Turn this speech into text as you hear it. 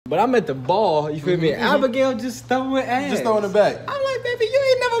But I'm at the ball, you feel me? Abigail just throwing ass. Just throwing it back. I'm like, baby, you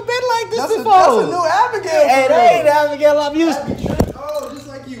ain't never been like this before. That's a new Abigail. Hey, that ain't Abigail I'm used to. Oh, just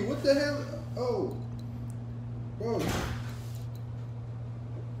like you. What the hell? Oh. Bro.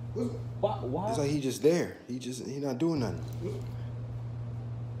 Why? It's like he just there. He not doing nothing.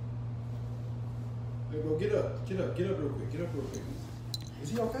 Hey, bro, get up. Get up real quick.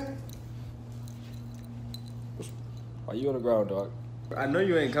 Is he okay? Why you on the ground, dog? I know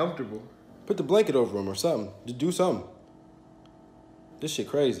you ain't comfortable. Put the blanket over him or something. Just do something. This shit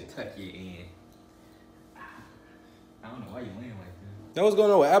crazy. Tuck you in. I don't know why you laying like this. Now what's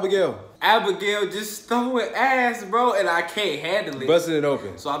going on with Abigail? Abigail just throwing ass, bro, and I can't handle it. Busting it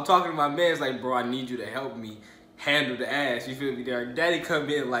open. So I'm talking to my man's like, bro, I need you to help me handle the ass. You feel me? There, daddy come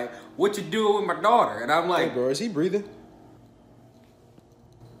in like, what you doing with my daughter? And I'm like, hey, bro, is he breathing?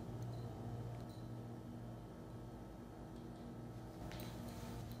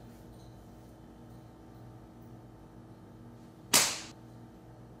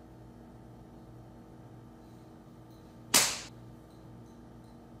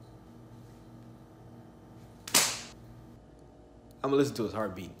 I'm gonna listen to his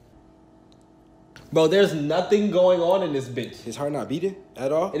heartbeat. Bro, there's nothing going on in this bitch. His heart not beating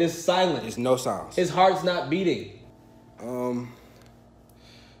at all? It is silent. There's no sounds. His heart's not beating.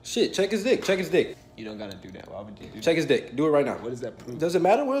 Shit, check his dick. You don't gotta do that. Why would you do that? Check his dick. Do it right now. What does that prove? Does it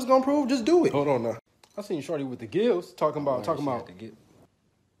matter what it's gonna prove? Just do it. Hold on now. I seen Shorty with the gills talking about.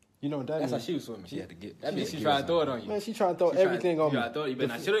 You know what that That's means? how she was swimming. She had to get. That means she trying to throw it on you. Man, she trying to throw everything on me. You trying to throw it. You better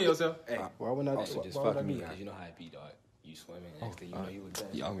not shit on yourself. Hey. Why would I? Also, just fuck me because you know how it be, dog. You swimming. Next thing you know, you with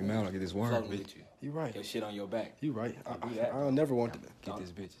that. Y'all be mad when I get this worm, bitch. You right. Your shit on your back. You right. I'll never want to Get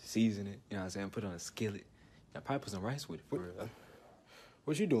this bitch, season it, you know what I'm saying? Put it on a skillet. Y'all probably put some rice with it, for real.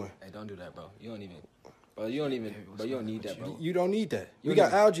 What you doing? Hey, don't do that, bro. You don't even. Bro, you don't need that, bro. You don't need that. We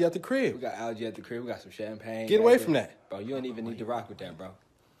got algae at the crib. We got algae at the crib. We got some champagne. Get away from that. Bro, you don't even need to rock with that, bro.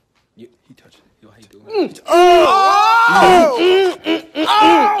 He touched it. Yo, how you doing?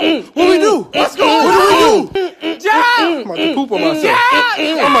 What we do? Let's go. What do we do? I'm about to poop on myself.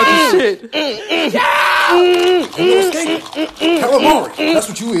 I'm about to shit. You escape. Calamari. That's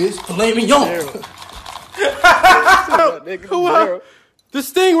what you is. Filet mignon. The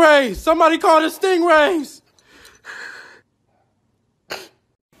stingrays. Somebody call the stingrays.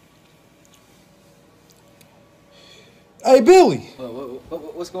 Hey, Billy.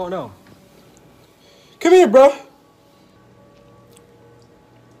 What's going on? Come here, bro.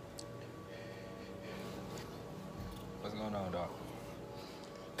 What's going on, dog?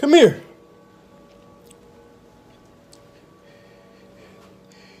 Come here.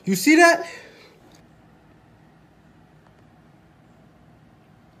 You see that?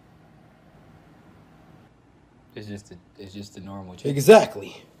 It's just the normal chick.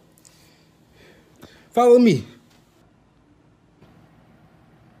 Exactly. Follow me.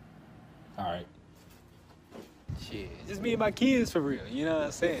 All right. Shit, just me and my kids for real. You know what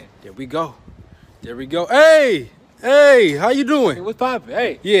I'm saying? There we go. Hey, how you doing? Hey, what's poppin'?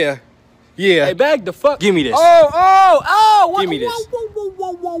 Hey. Yeah. Hey, back the fuck. Give me this. Oh! Give me this.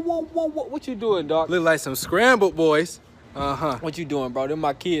 Whoa. What you doing, dog? Look like some scrambled boys. Uh-huh. What you doing, bro? Them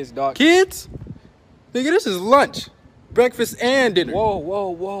my kids, dog. Kids? Nigga, this is lunch. Breakfast and dinner.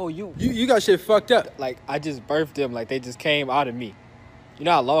 Whoa. You got shit fucked up. Like, I just birthed them like they just came out of me. You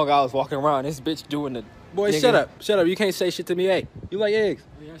know how long I was walking around this bitch doing the... Boy, nigga. shut up. You can't say shit to me. Hey, you like eggs?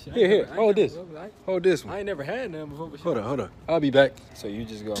 Here. Hold this. Hold this one. I ain't never had none before. Hold up. I'll be back. So you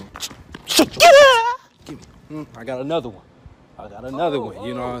just go... Give me. I got another one.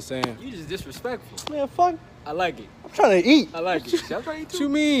 You know what I'm saying? You just disrespectful. Man, fuck. I like it. I'm trying to eat. I like it. I'm trying to eat too. What you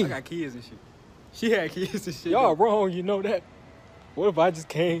mean? I got kids and shit. She had kids and shit. Y'all wrong, you know that. What if I just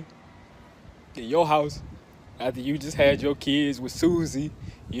came to your house after you just had your kids with Susie,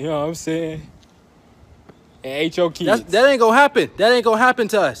 you know what I'm saying, and ate your kids? That ain't gonna happen. That ain't gonna happen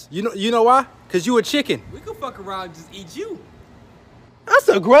to us. You know why? Cause you a chicken. We could fuck around and just eat you. That's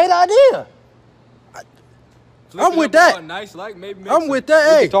a great idea. I'm with that. Nice, like maybe. I'm with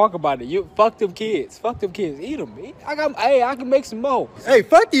that. Hey, talk about it. You fuck them kids. Eat them. I can make some more. Hey,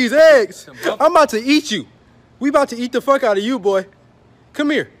 fuck these eggs. I'm about to eat you. We about to eat the fuck out of you, boy.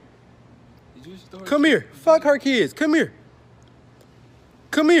 Come here. Come here. Fuck her kids. Come here.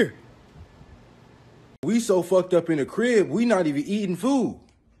 We so fucked up in the crib, we not even eating food.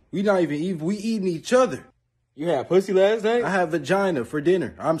 We eating each other. You had pussy last night? I have vagina for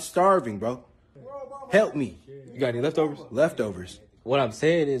dinner. I'm starving, bro. Help me. You got any leftovers? Leftovers. What I'm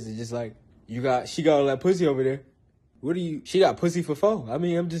saying is, it's just like, she got all that pussy over there. What do you? She got pussy for four. I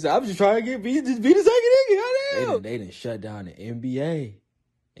mean, I'm just trying to be the second nigga. They done shut down the NBA.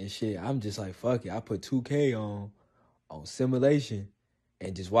 and shit. I'm just like, fuck it. I put 2K on simulation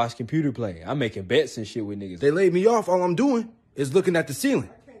and just watch computer play. I'm making bets and shit with niggas. They laid me off. All I'm doing is looking at the ceiling.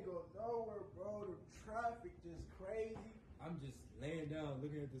 I can't go nowhere, bro. The traffic just crazy. I'm just laying down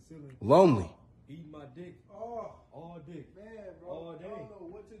looking at the ceiling. Lonely. Eating my dick. Oh, All dick. man, bro. All day. I don't know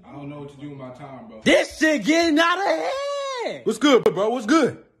what to do. I don't know what to do with my time, bro. This shit getting out of hand. What's good, bro? What's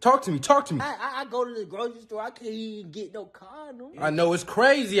good? Talk to me. Talk to me. I go to the grocery store. I can't even get no condom. I know it's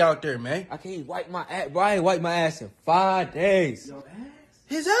crazy out there, man. I can't wipe my ass. Bro, I ain't wiped my ass in 5 days.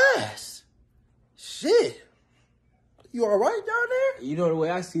 His ass. Shit. You all right down there? You know the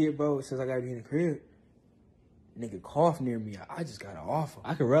way I see it, bro, since I gotta be in the crib. Nigga cough near me. I just gotta offer.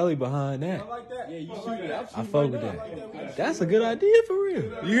 I can rally behind that. I like that. Yeah, you shoot that. I fuck with that. That's a good idea for real.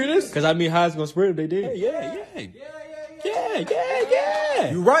 You hear this? Cause I mean, how it's gonna spread if they did? Yeah.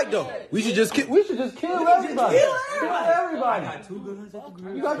 You right though. We should just kill everybody. Kill everybody. I got 2 guns at the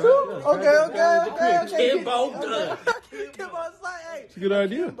crib. You got two? Okay. Kimbo done. Kimbo's like, hey. It's a good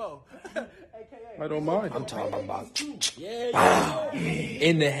idea. Kimbo. I don't mind. I'm talking about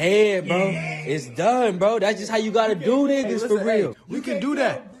in the head, bro. It's done, bro. That's just how you gotta do niggas for real. We can do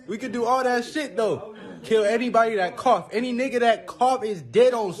that. We can do all that shit though. Kill anybody that cough. Any nigga that cough is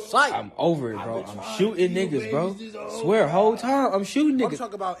dead on sight. I'm over it, bro. I'm shooting niggas, bro. Swear, whole time I'm shooting I'm niggas.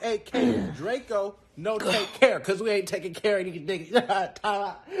 talking about AK Draco. No take care, cause we ain't taking care of these niggas. You know what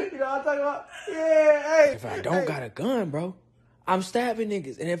I'm talking about? Yeah, hey. If I don't got a gun, bro, I'm stabbing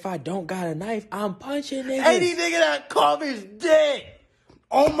niggas. And if I don't got a knife, I'm punching niggas. Any nigga that cough is dead.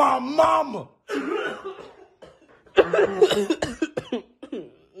 On my mama.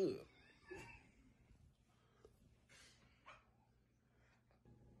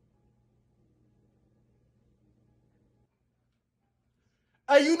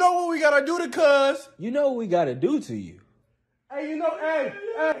 Hey, you know what we gotta do to cuz? You know what we gotta do to you. Hey, you know, hey.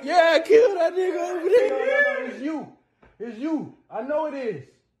 Yeah, kill that nigga over there. No, it's you. It's you. I know it is.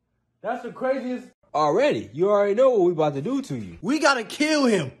 That's the craziest. Already. You already know what we about to do to you. We gotta kill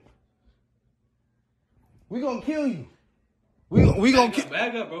him. We gonna kill you. We gonna kill.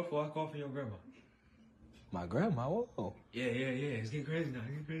 Back up, bro, before I call for your grandma. My grandma, whoa. Yeah. It's getting crazy now.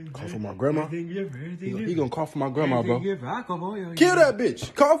 Call for my grandma? Everything different. He gonna call for my grandma, bro. I call for your Kill that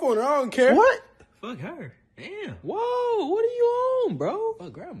bitch. Call for her. I don't care. What? Fuck her. Damn. Whoa, what are you on, bro?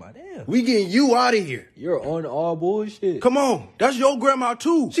 Fuck grandma, damn. We getting you out of here. You're on all bullshit. Come on. That's your grandma,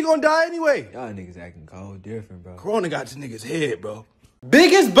 too. She gonna die anyway. Y'all niggas acting cold different, bro. Corona got this nigga's head, bro.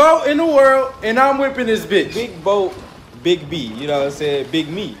 Biggest boat in the world, and I'm whipping this bitch. Big boat, big B. You know what I'm saying? Big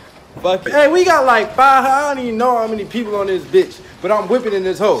me. Fuck it. Hey, we got like 5, I don't even know how many people on this bitch, but I'm whipping in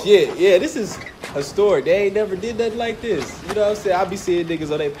this hoe. Yeah, this is a story. They ain't never did nothing like this. You know what I'm saying? I be seeing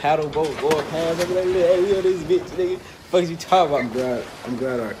niggas on their paddle boat going past. I be like, hey, we on this bitch, nigga. Fuck you talking about? I'm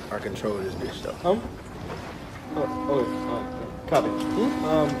glad I control this bitch, though. Copy.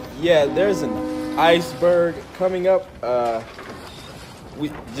 Yeah, there's an iceberg coming up. We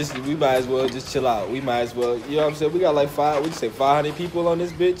might as well just chill out. We might as well, you know what I'm saying? We got like 500 people on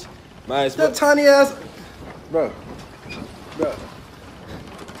this bitch. Might as well. That tiny ass, bro.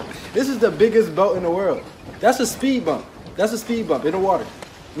 This is the biggest boat in the world. That's a speed bump. That's a speed bump in the water.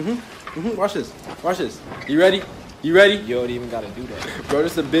 Watch this. You ready? You don't even gotta do that. Bro,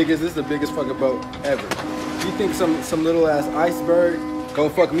 this is the biggest fucking boat ever. You think some little ass iceberg gonna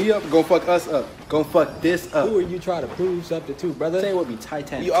fuck me up? Gonna fuck us up? Gonna fuck this up? Who are you trying to prove something to, brother? Say what be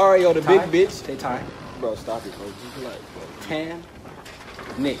Titanic. You already on the big bitch. Say Ty. Bro, stop it, bro. Just relax, bro.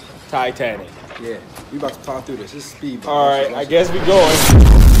 Nick. Titanic. Yeah, we about to plow through this. This is speed boat. All right, I guess we going.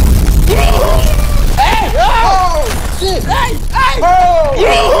 Hey! Oh! Shit! Hey! Oh!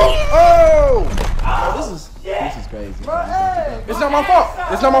 This is crazy. It's not my fault.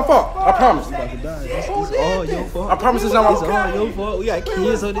 I promise. It's all your fault. I promise it's not my It's fault. all your fault. We got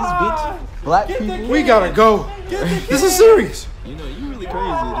kids on this bitch. Black people. We gotta go. This is serious. You know, you really crazy.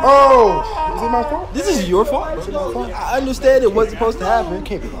 Oh! Is it my fault? This is your fault. I understand it wasn't supposed to happen.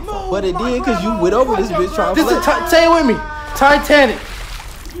 Can't be my fault. But it did because you went over this bitch trying to This is flex. say it with me. Titanic.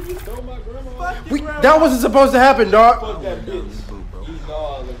 That wasn't supposed to happen, dog.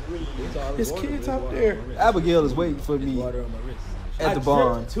 There's kids out there. Abigail is waiting for me at the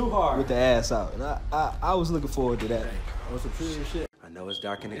barn with the ass out. And I was looking forward to that. I know it's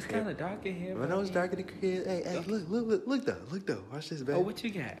dark in the It's crib. kind of dark in here. I know it's dark in the crib. Hey, look though. Watch this, baby. Oh, what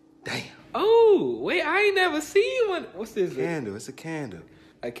you got? Damn. Oh, wait, I ain't never seen one. What's this? Candle. It's a candle.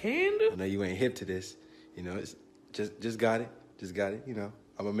 A candle? I know you ain't hip to this. You know, it's just got it. You know,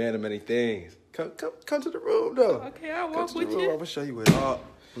 I'm a man of many things. Come to the room though. Okay, I'll Come walk to the with room. you. I'm gonna show you it all.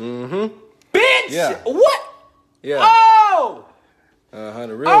 Bitch! Yeah. What? Yeah. Oh!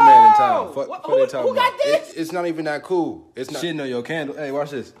 The real man in town. Fuck Who they talking got about. this? It's not even that cool. It's not shitting on your candle. Hey,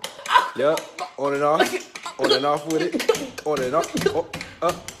 watch this. Yup. On and off. On and off with it. On and off.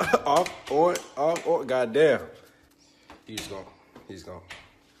 Off. On. Goddamn. He's gone.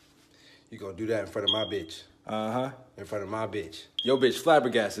 You gonna do that in front of my bitch. In front of my bitch. Your bitch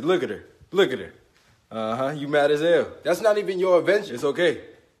flabbergasted. Look at her. You mad as hell. That's not even your invention. It's okay.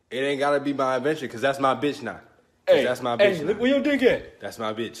 It ain't gotta be my invention, cause that's my bitch now. Hey, that's my bitch. Hey, look where your dick at. That's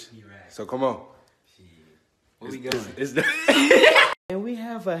my bitch. So come on. Where we going? And we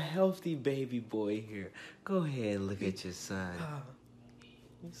have a healthy baby boy here. Go ahead and look at your son.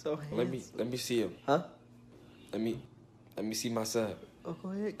 He's so handsome. Let me see him. Huh? Let me see my son. Oh,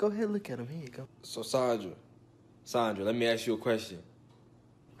 go ahead, look at him. Here you go. So Sandra, let me ask you a question.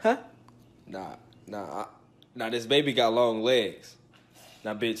 Huh? Nah, this baby got long legs.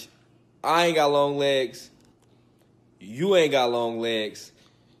 Now, bitch, I ain't got long legs. You ain't got long legs.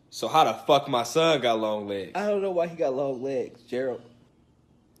 So how the fuck my son got long legs? I don't know why he got long legs, Gerald.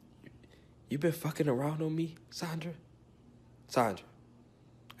 You been fucking around on me, Sandra?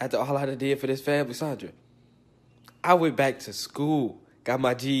 After all I done did for this family, Sandra, I went back to school, got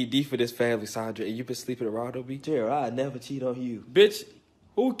my GED for this family, Sandra, and you been sleeping around on me? Gerald, I never cheat on you. Bitch,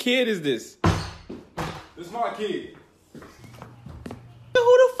 who kid is this? This is my kid. Who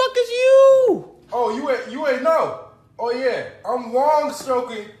the fuck is you? Oh, you ain't know. Oh yeah, I'm long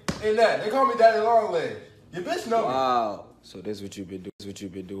stroking in that. They call me Daddy Longlegs. Your bitch know me. Wow. So this what you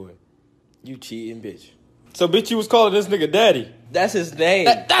been doing. You cheating, bitch. So bitch, you was calling this nigga daddy. That's his name.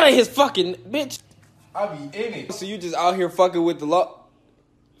 That ain't his fucking bitch. I be in it. So you just out here fucking with the law.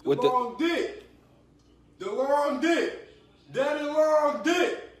 The long dick. The long dick. Daddy long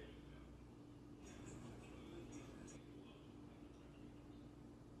dick.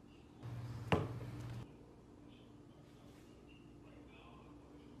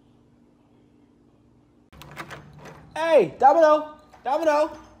 Hey, Domino.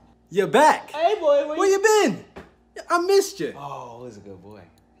 You're back. Hey, boy. Where you been? I missed you. Oh, he's a good boy.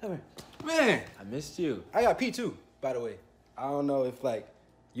 Come here. Man, I missed you. I got P too, by the way. I don't know if like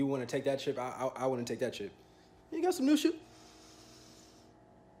you want to take that trip. I want to take that trip. You got some new shoes?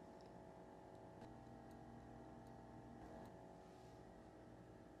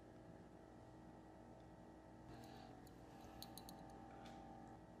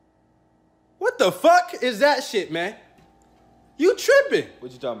 What the fuck is that shit, man? You tripping.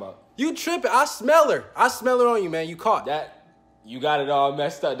 What you talking about? You tripping. I smell her. I smell her on you, man. You caught. That, you got it all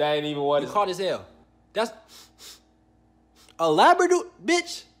messed up. That ain't even what You it's... caught as hell. That's a Labrador,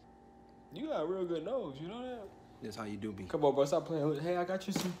 bitch. You got a real good nose, you know that? That's how you do me. Come on, bro, stop playing. Hey, I got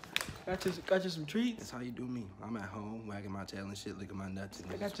you some treats. That's how you do me. I'm at home, wagging my tail and shit, licking my nuts.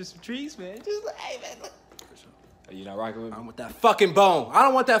 I got you some treats, man. Just like, hey, man, look. Are you not rocking with me? I don't want that fucking bone. I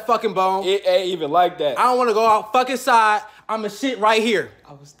don't want that fucking bone. It ain't even like that. I don't want to go out fucking side. I'ma shit right here.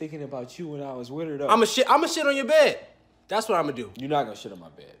 I was thinking about you when I was with her, though. I'ma shit on your bed. That's what I'ma do. You're not gonna shit on my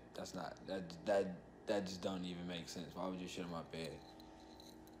bed. That's not, that just don't even make sense. Why would you shit on my bed?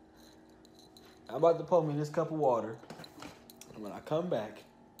 I'm about to pour me this cup of water. And when I come back,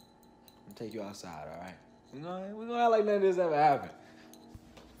 I'm gonna take you outside, all right? We're gonna act like none of this ever happened.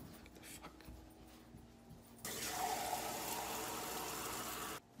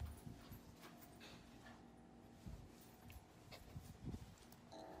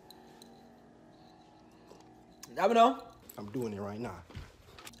 Domino. I'm doing it right now.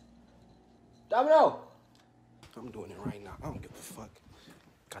 Domino. I'm doing it right now. I don't give a fuck.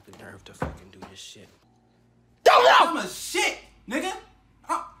 Got the nerve to fucking do this shit. Domino! I'm a shit, nigga.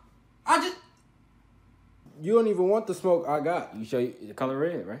 I just... You don't even want the smoke I got. You show you the color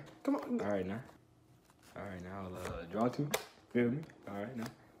red, right? Come on. All right, now. I'll draw two. Feel me? All right, now.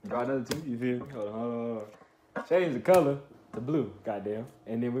 Draw another two. You feel me? Hold on. Change the color to blue, goddamn.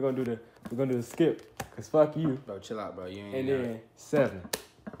 And then we're gonna do the skip. Cause fuck you. Bro, chill out, bro. You ain't... And then 7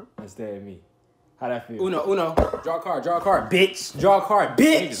 instead of me. How that feel? Uno. Draw a card, bitch. Draw a card,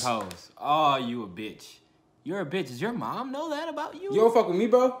 bitch. Niggas hoes. Oh, you a bitch. You're a bitch. Does your mom know that about you? You don't fuck with me,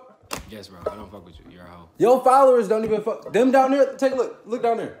 bro? Yes, bro. I don't fuck with you. You're a hoe. Your followers don't even fuck. Them down there, take a look. Look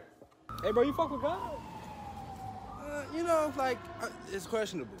down there. Hey, bro, you fuck with God? You know, like, it's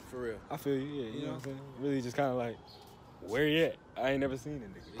questionable, for real. I feel you, yeah. You know what I'm saying? Really just kind of like, where you at? I ain't never seen a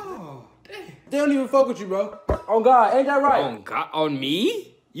nigga. Oh, damn. They don't even fuck with you, bro. On God, ain't that right? On God, on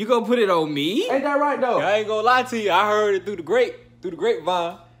me? You gonna put it on me? Ain't that right, though? I ain't gonna lie to you. I heard it through the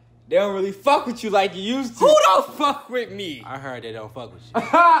grapevine. They don't really fuck with you like you used to. Who don't fuck with me? I heard they don't fuck with you.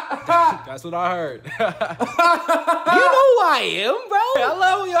 That's what I heard. You know who I am, bro. I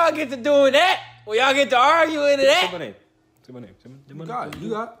love when y'all get to doing that. When y'all get to arguing and that. Say my name. God. You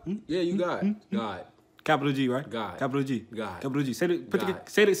God. Yeah, you God. God. Capital G, right? God. Capital G. God. Capital G. Say it. God.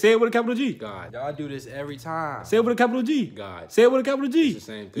 Say it with a capital G. God. Y'all do this every time. Say it with a capital G. God. Say it with a capital G. It's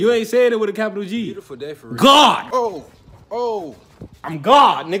the same thing. You ain't saying it with a capital G. Beautiful day for real. God. Oh. I'm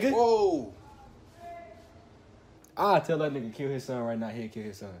God, nigga. Whoa. I'll tell that nigga kill his son right now. He'll kill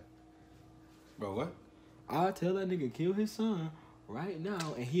his son. Bro, what? I'll tell that nigga kill his son right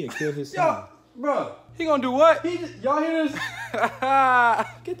now, and he'll kill his son. Yo, bro. He gonna do what? Y'all hear this?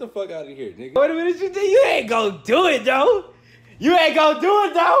 Get the fuck out of here, nigga. Wait a minute, you ain't gonna do it, though. You ain't gonna do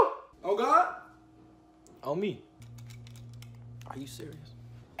it, though. Oh, God? On me. Are you serious?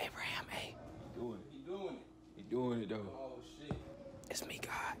 Abraham, hey. You doing it. You doing it, though. Oh, shit. It's me,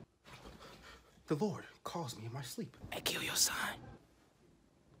 God. The Lord calls me in my sleep. Hey, kill your son.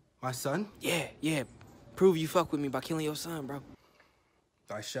 My son? Yeah. Prove you fuck with me by killing your son, bro.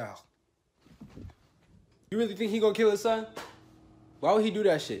 I shall. You really think he gonna kill his son? Why would he do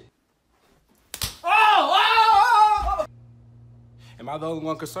that shit? Oh! Am I the only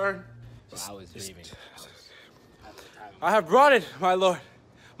one concerned? Well, I was dreaming. I have brought it, my lord.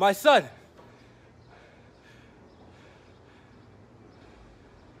 My son.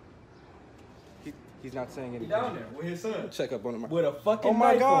 He's not saying anything. Down there with his son. Check up on him. With a fucking Oh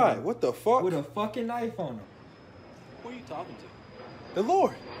my knife on God! him. What the fuck? With a fucking knife on him. Who are you talking to? The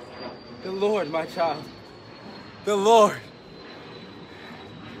Lord. The Lord, my child. The Lord.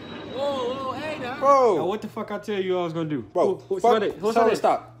 Whoa, hey now. Now, Bro. what the fuck I tell you I was gonna do? Bro, What's fuck- my name? What's tell my him name? to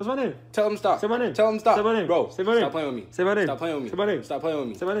stop. What's my name? Tell him stop. Say my name. Tell him stop. Say my name. Bro, Say my name. stop playing with me. Say my name. Stop playing with me. Say my name. Stop playing with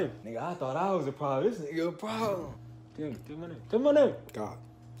me. Say my name. Nigga, I thought I was a problem. This nigga a problem. Tell my name. Tell my name. God.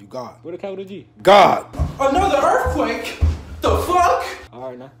 You God. With a capital G. God. Another earthquake? The fuck? All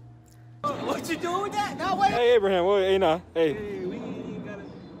right, now. What you doing with that? Now wait. Hey, Abraham. Wait, hey, now. Hey. We ain't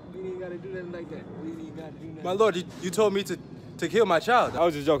gotta do nothing like that. We ain't gotta do nothing. My lord, you told me to kill my child. I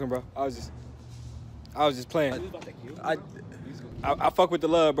was just joking, bro. I was just playing. about to kill. I fuck with the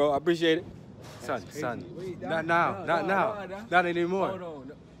love, bro. I appreciate it. Son. Wait, Not now. Not now. no. Not anymore. Hold on.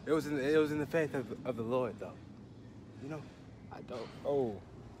 No, It was in the faith of the Lord, though. You know. I don't.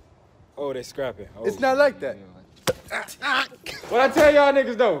 Oh, they scrapping. Oh. It's not like that. What I tell y'all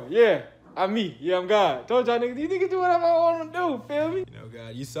niggas though, yeah, I'm me. Yeah, I'm God. Told y'all niggas, these niggas do whatever I want them to do, feel me? You know,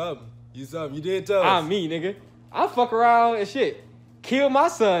 God, you something. You did tell us. I'm me, nigga. I fuck around and shit. Kill my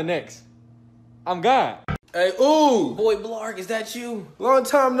son next. I'm God. Hey, ooh. Boy Blarg, is that you? Long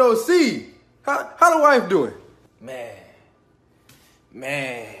time no see. How the wife doing? Man.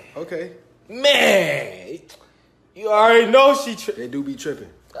 Okay. Man. You already know she They do be tripping.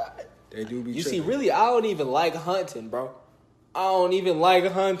 They do be You tripping. see, really, I don't even like hunting, bro. I don't even like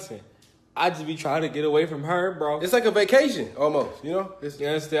hunting. I just be trying to get away from her, bro. It's like a vacation, almost, you know? You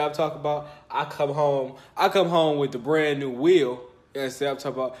understand? I'm talking about. I come home with the brand new wheel. You understand? She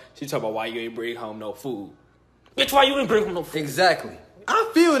talking about why you ain't bring home no food. Bitch, why you ain't bring home no food? Exactly.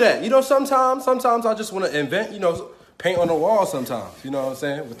 I feel that. You know, sometimes I just want to invent, you know, paint on the wall sometimes. You know what I'm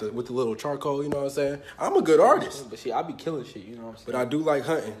saying? With the little charcoal, you know what I'm saying? I'm a good artist. But see, I be killing shit. You know what I'm saying? But I do like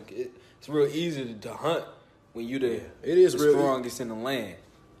hunting. It's real easy to hunt when you the It is the real strongest in the land.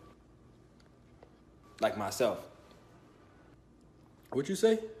 Like myself. What you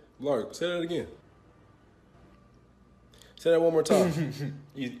say? Lark, say that again. Say that one more time.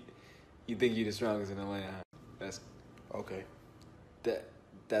 You think you the strongest in the land? Huh? That's Okay.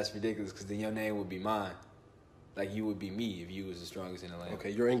 that's ridiculous. Because then your name would be mine. Like you would be me if you was the strongest in the land. Okay,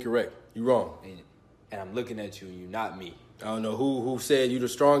 you're incorrect. You're wrong. And I'm looking at you and you're not me. I don't know who said you the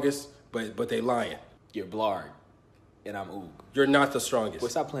strongest, but they lying. You're Blarg. And I'm Oog. You're not the strongest. Boy,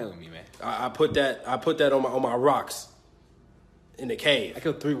 stop playing with me, man. I put that on my rocks in the cave. I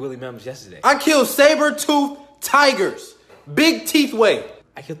killed 3 woolly mammoths yesterday. I killed saber-toothed tigers. Big teeth way.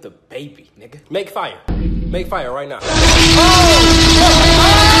 I killed the baby, nigga. Make fire. Make fire right now.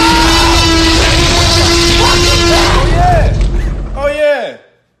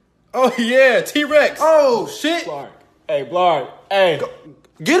 Oh yeah. T-Rex. Oh shit. Blarg. Hey, Blarg. Hey.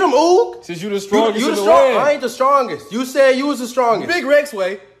 Get him, Oog. Since you the strongest You in the the strong. land. I ain't the strongest. You said you was the strongest. Big Rex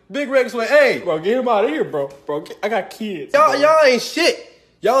way. Hey. Bro, get him out of here, bro. Bro, I got kids. Y'all ain't shit.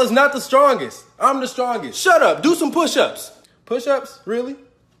 Y'all is not the strongest. I'm the strongest. Shut up. Do some push-ups. Push-ups? Really?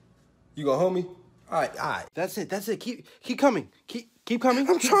 You gonna hold me? All right. That's it. Keep coming. Keep coming.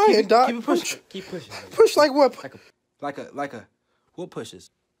 I'm trying, Doc. Keep pushing. Keep pushing. Push like what? Like a. What pushes?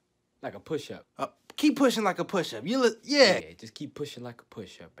 Like a push-up. Keep pushing like a push-up. Yeah. Yeah, just keep pushing like a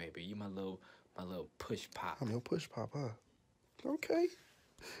push-up, baby. You my little push pop. I'm your push pop, huh? Okay.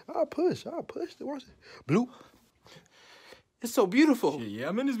 I'll push. Watch it. Bloop. It's so beautiful. Yeah,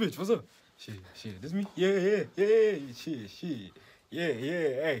 I'm in this bitch. What's up? Shit, this me? Yeah. Shit.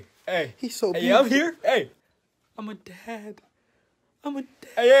 Yeah, hey. He's so Hey, I'm beautiful. here. Hey, I'm a dad. Hey,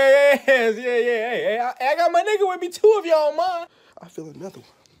 Hey, I got my nigga with me too. If y'all don't mind. I feel another one.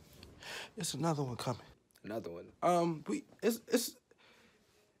 It's another one coming. Another one.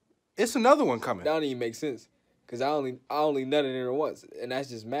 It's another one coming. That don't even make sense. Cause I only nutted in her once, and that's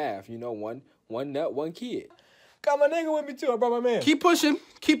just math. You know, one nut, one kid. Got my nigga with me too. I brought my man. Keep pushing.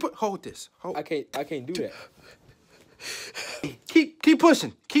 Hold this. Hold. I can't do that. Keep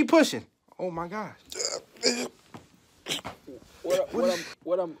pushing. Keep pushing. Oh my gosh.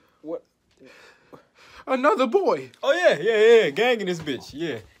 What? Another boy. Oh yeah. Gang in this bitch.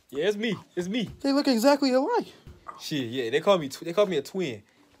 Yeah, it's me. They look exactly alike. Shit, yeah. They call me a twin.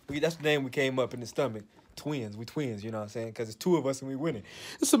 That's the name we came up in the stomach. Twins. We twins. You know what I'm saying? Because it's two of us and we winning.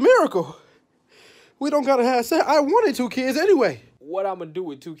 It's a miracle. We don't gotta have sex. I wanted 2 kids anyway. What I'm gonna do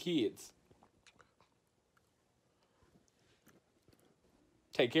with 2 kids?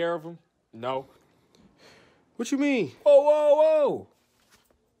 Take care of them? No. What you mean? Whoa!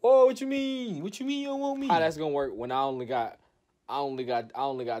 What you mean? What you mean you don't want me? How that's gonna work when I only got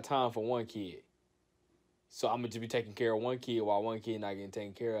time for 1 kid. So I'm gonna just be taking care of 1 kid while 1 kid not getting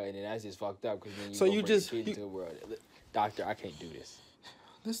taken care of, and then that's just fucked up. Because then you bring the kid into the world. Doctor, I can't do this.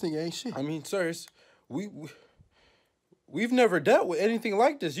 This nigga ain't shit. I mean, sirs, we've never dealt with anything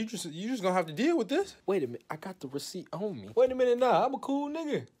like this. You just gonna have to deal with this. Wait a minute, I got the receipt on me. Wait a minute, nah, I'm a cool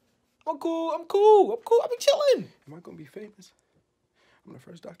nigga. I'm cool. I be chilling. Am I gonna be famous? I'm the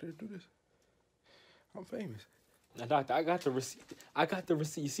first doctor to do this. I'm famous. Now, doctor, I got the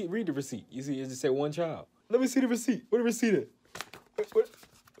receipt. You see, read the receipt. You see, it just say 1 child. Let me see the receipt. Where the receipt at? What?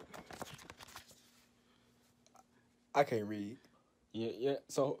 I can't read. Yeah.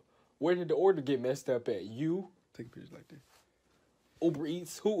 So, where did the order get messed up at? You? Take a picture like this. Uber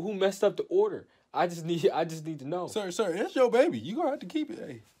Eats? Who messed up the order? I just need to know. Sir, it's your baby. You gonna have to keep it.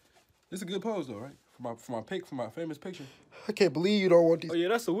 Hey, it's a good pose though, right? For my famous picture. I can't believe you don't want these. Oh yeah,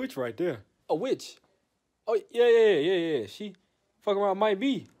 that's a witch right there. A witch? Oh yeah. She fucking around might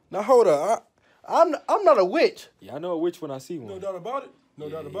be. Now hold up. I'm not a witch. Yeah, I know a witch when I see one. No doubt about it. No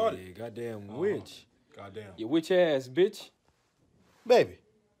doubt about it. Yeah, goddamn witch. Goddamn. You witch ass bitch. Baby.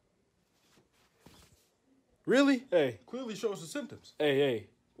 Really? Hey. Clearly shows the symptoms. Hey.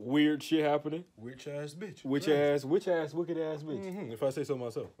 Weird shit happening. Witch ass bitch. Witch ass, wicked ass bitch. Mm-hmm. If I say so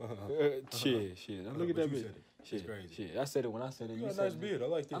myself. Shit. Now look at that bitch. Shit, crazy. Shit. I said it when I said it. You got a nice beard. I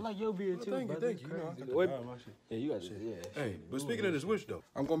like that. I like your beard too. Thank you. You know, I got the dye on my shit. Yeah, you got shit. Yeah. Hey, but speaking of this witch though,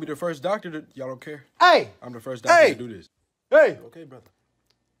 I'm gonna be the first doctor that y'all don't care. Hey. I'm the first doctor to do this. Hey. Okay, brother.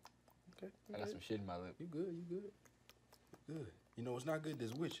 Okay. I got some shit in my lip. You good. Good. You know what's not good?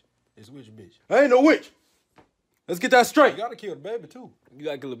 This witch. This witch bitch. I ain't no witch. Let's get that straight. You gotta kill the baby too. You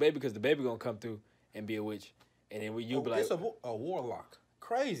gotta kill the baby because the baby gonna come through and be a witch, and then you'll be like, it's a warlock.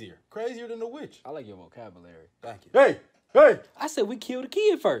 Crazier than the witch. I like your vocabulary. Thank you. Hey. I said we kill the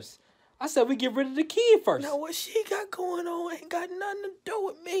kid first. I said we get rid of the kid first. Now what she got going on ain't got nothing to do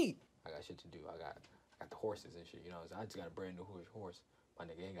with me. I got shit to do. I got the horses and shit. You know, I just got a brand new horse. My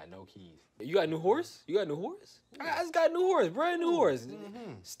nigga ain't got no keys. You got a new horse? I just got a new horse, brand new horse.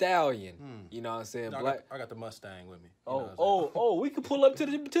 Mm-hmm. Stallion. You know what I'm saying? No, I got the Mustang with me. We could pull up to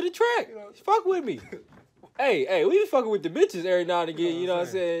the track. Fuck with me. Hey, we be fucking with the bitches every now and again. You know what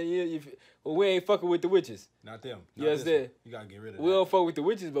I'm saying? Well, we ain't fucking with the witches. Not them. You understand? You gotta get rid of that. We don't fuck with the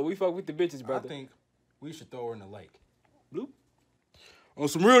witches, but we fuck with the bitches, brother. I think we should throw her in the lake. Bloop. On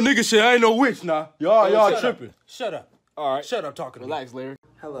some real nigga shit, I ain't no witch now. Y'all tripping. Shut up. All right. Shut up talking to me. Relax, Larry.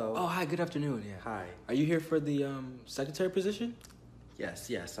 Hello. Oh, hi, good afternoon. Yeah. Hi. Are you here for the secretary position? Yes.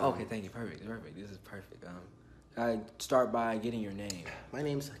 Okay, thank you. Perfect. This is perfect. I start by getting your name. My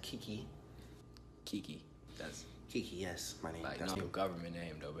name's Kiki. Kiki. That's Kiki, yes, my name. like That's not your government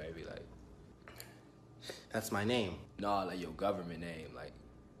name though, baby. Like That's my name. no, like your government name, like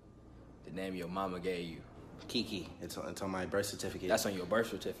the name your mama gave you. Kiki. It's on my birth certificate. That's on your birth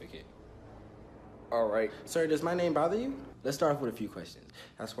certificate. All right. Sir, does my name bother you? Let's start off with a few questions.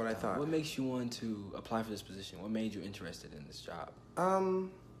 That's what I thought. What makes you want to apply for this position? What made you interested in this job? I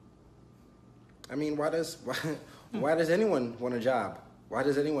mean, why does anyone want a job? Why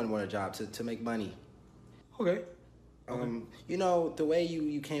does anyone want a job? To make money. Okay. You know, the way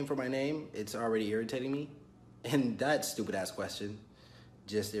you came for my name, it's already irritating me. And that stupid ass question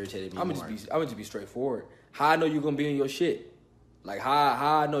just irritated me I'm more. gonna just be straightforward. How I know you gonna be in your shit? Like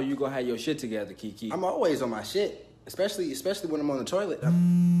how I know you gonna have your shit together, Kiki? I'm always on my shit, especially when I'm on the toilet.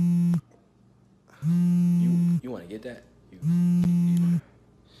 You want to get that?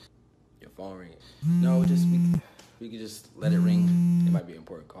 Your phone ringing. No, just we could just let it ring. It might be an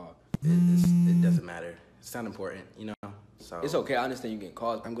important call. It doesn't matter. It's not important, you know. So It's okay. I understand you getting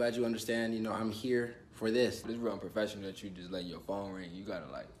calls. I'm glad you understand. You know, I'm here for this. It's real unprofessional that you just let your phone ring. You gotta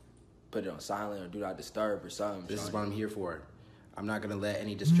like put it on silent or do not disturb or something. This is what I'm here for. I'm not gonna let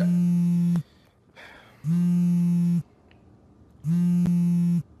any distract.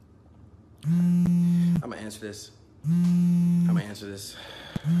 I'm gonna answer this.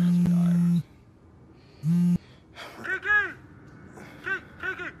 Kiki!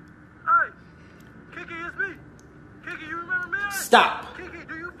 Kiki! Hey! Kiki, it's me! Kiki, you remember me? Stop! Kiki,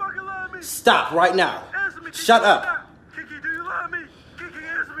 do you fucking love me? Stop right now. Answer me, Kiki. Shut up. Kiki, do you love me? Kiki,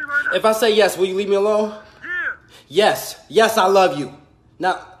 answer me right now. If I say yes, will you leave me alone? Yeah. Yes, I love you.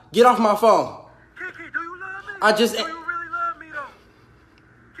 Now, get off my phone. Kiki, do you love me? I just- Do you really love me,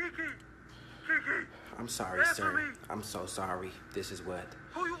 though? Kiki. I'm sorry, Answer sir. me. I'm so sorry. This is what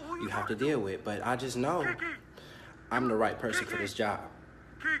Who you have to deal with, but I just know Kiki. I'm the right person for this job.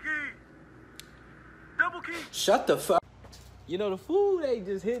 Kiki. Double key. Shut the fuck. You know the food ain't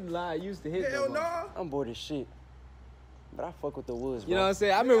just hitting like I used to hit. Hell no. I'm bored as shit. But I fuck with the woods, bro. You know what I'm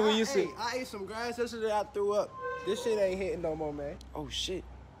saying? I remember we used to. I ate some grass yesterday. I threw up. This shit ain't hitting no more, man. Oh, shit.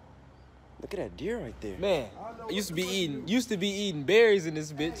 Look at that deer right there. Man, I used to be eating berries in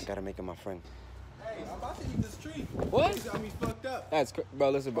this bitch. Gotta make it my friend. Hey, I'm about to eat this tree. What? You got me fucked up. Bro.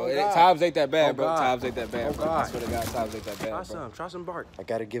 Listen, bro. Oh, God. Times ain't that bad, Oh, bro. God. Times ain't that bad, Oh, bro. God. I swear to God, times ain't that bad, bro. Try some bark. I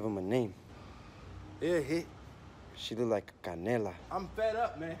gotta give him a name. Yeah, hit. She look like Canela. I'm fed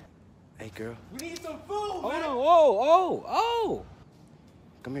up, man. Hey, girl. We need some food, Hold man. on, oh.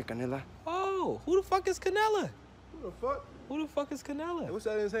 Come here, Canela. Oh, who the fuck is Canela? Who the fuck? Who the fuck is Hey, Canela? what's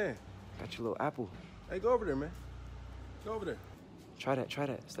that in his hand? Got your little apple. Hey, go over there, man. Go over there. Try that.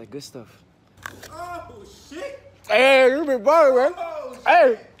 It's that good stuff. Oh, shit. Hey, you been bugging, man. Oh, shit.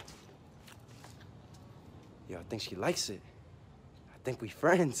 Hey. Yo, I think she likes it. I think we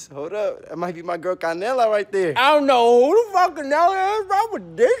friends. Hold up. That might be my girl Canela right there. I don't know who the fuck Canela is, bro,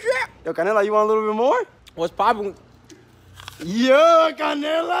 with this shit. Yo, Canela, you want a little bit more? What's poppin'? Yo,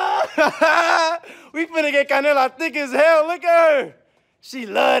 Canela! We finna get Canela thick as hell. Look at her. She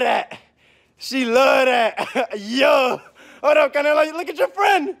love that. Yo. Hold up, Canela. Look at your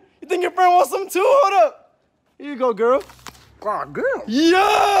friend. You think your friend wants some too? Hold up. Here you go, girl. God damn.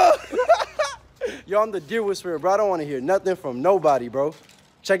 Yo! Yo, I'm the deer whisperer, bro. I don't want to hear nothing from nobody, bro.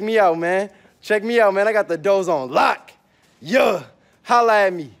 Check me out, man. I got the doors on lock. Yo, holla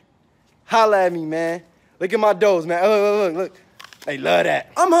at me, man. Look at my doors, man. Look. They love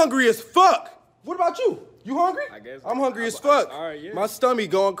that. I'm hungry as fuck. What about you? You hungry? I guess. I'm hungry as fuck. All right, yeah. My stomach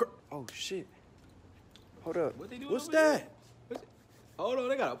going Oh, shit. Hold up. What they doing What's over there? that? Hold on,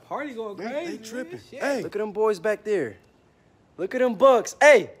 they got a party going crazy. They tripping. nigga. Shit. Hey, Look at them boys back there. Look at them bucks.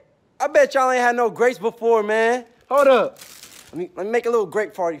 Hey, I bet y'all ain't had no grapes before, man. Hold up. Let me make a little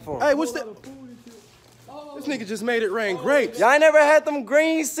grape party for them. hey, what's that? This nigga just made it rain grapes. Y'all ain't never had them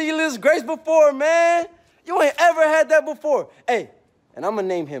green seedless grapes before, man. You ain't ever had that before. Hey, and I'm gonna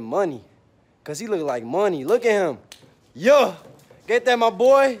name him Money, cause he look like money. Look at him. Yeah. Get that, my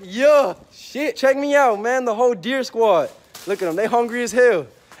boy? Yeah. Shit. Check me out, man. The whole deer squad. Look at them. They hungry as hell.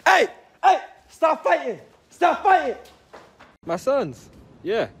 Hey, stop fighting. My sons,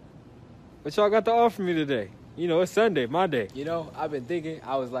 yeah. What y'all got to offer me today? You know, it's Sunday, my day. You know, I've been thinking,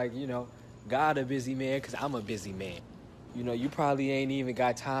 I was like, God a busy man, because I'm a busy man. You know, you probably ain't even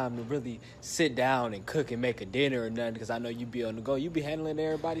got time to really sit down and cook and make a dinner or nothing, because I know you be on the go. You be handling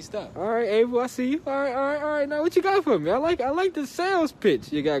everybody's stuff. All right, Abel, I see you. All right. Now, what you got for me? I like the sales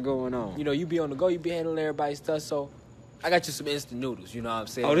pitch you got going on. You know, you be on the go, you be handling everybody's stuff, so I got you some instant noodles, you know what I'm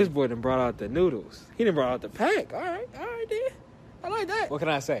saying? Oh, this boy done brought out the noodles. He done brought out the pack. All right, then. I like that. What can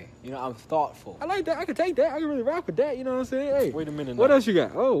I say? You know, I'm thoughtful. I like that. I can take that. I can really rock with that. You know what I'm saying? Hey, Wait a minute what now. else you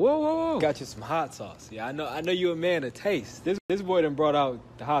got? Oh, whoa. Got you some hot sauce. Yeah, I know you a man of taste. This boy done brought out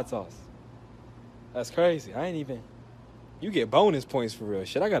the hot sauce. That's crazy. I ain't even. You get bonus points for real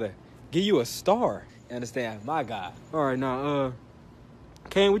shit. I gotta give you a star. You understand? My God. All right, now,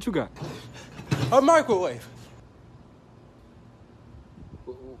 Kane, what you got? A microwave.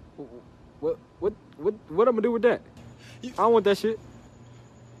 What I'm gonna do with that? I don't want that shit.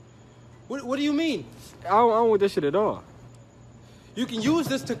 What do you mean? I don't want that shit at all. You can use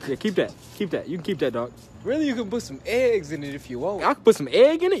this to. Yeah, keep that. You can keep that, dog. Really, you can put some eggs in it if you want. I can put some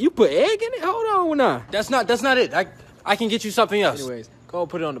egg in it. You put egg in it? Hold on now. That's not it. I can get you something else. Anyways, go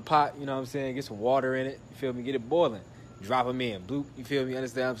put it on the pot, you know what I'm saying? Get some water in it, you feel me? Get it boiling. Drop them in, bloop, you feel me?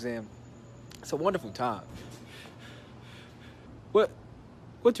 Understand what I'm saying? It's a wonderful time.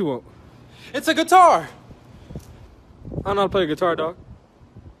 What you want? It's a guitar. I don't know how to play the guitar, dog.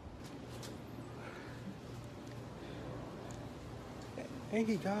 Ain't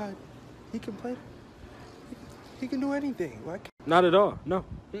he God? He can play. He can do anything. Like, Not at all. No.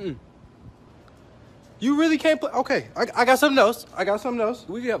 Mm-mm. you really can't play. Okay, I got something else.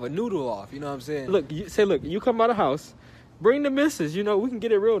 We could have a noodle off. You know what I'm saying? Look, you come out of the house, bring the missus. You know, we can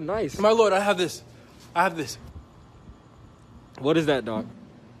get it real nice. My lord, I have this. What is that, dog?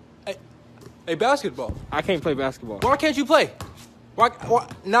 A basketball. I can't play basketball. Why can't you play? Why?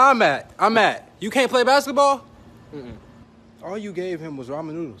 Nah, I'm mad. You can't play basketball? Mm-mm. All you gave him was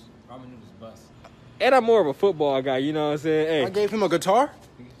ramen noodles. Ramen noodles bust. And I'm more of a football guy. You know what I'm saying? Hey, I gave him a guitar,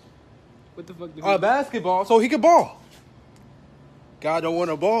 what the fuck? a basketball, so he could ball. God don't want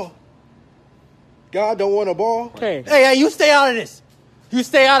a ball. Okay. Hey, you stay out of this. You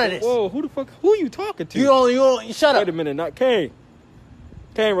stay out of this. Whoa, who are you talking to? You don't, shut up. Wait a minute, not Kane.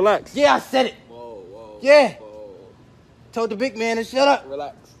 Kane, relax. Yeah, I said it. Whoa. Yeah. Told the big man to shut up.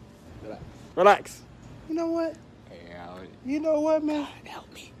 Relax. You know what? Hey, Howard. You know what, man?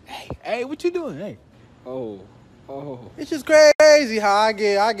 Help me. Hey, what you doing? Hey. Oh. It's just crazy how I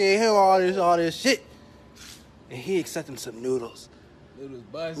gave him all this shit, and he accepted some noodles Noodles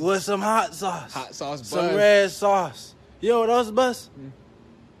bust. with some hot sauce, Buzz. some red sauce. You know what else, Buzz?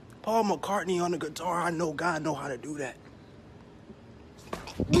 Paul McCartney on the guitar. I know God know how to do that.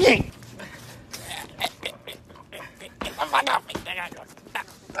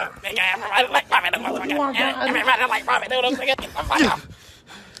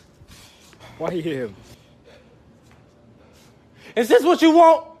 Why you hit him? Is this what you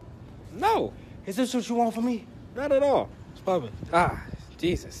want? No, Is this what you want from me? not at all. What's poppin'?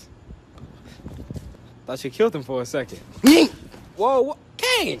 Jesus. Thought you killed him for a second. Yeet! Whoa, what?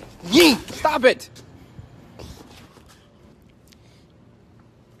 Kane! Yeet! Stop it!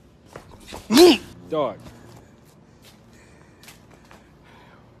 Yeet! Dog.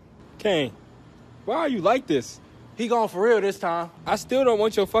 Kane, why are you like this? He gone for real this time. I still don't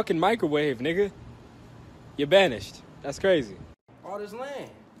want your fucking microwave, nigga. You're banished. That's crazy. All this land.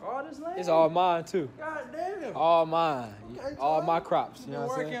 It's all mine, too. God damn. All mine. Okay, All so my crops. You know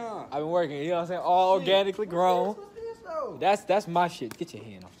what I'm saying? working on? I've been working. You know what I'm saying? All organically grown. What's this though? That's my shit. Get your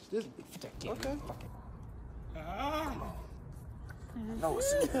hand off. This, okay.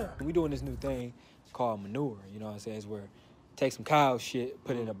 We doing this new thing called manure. You know what I'm saying? It's where take some cow shit,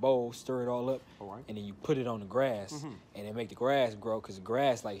 put it in a bowl, stir it all up, and then you put it on the grass, and then make the grass grow, because the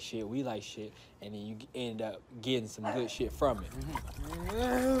grass like shit, we like shit, and then you end up getting some good shit from it.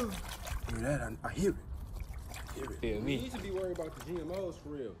 Hear that? I hear it. Feel You me? need to be worried about the GMOs for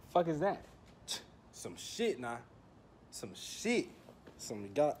real. Fuck is that? Some shit now. Some shit.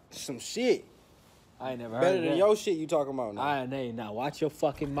 Some shit. I ain't never heard Better of than that. your shit you talking about now. I ain't now. Watch your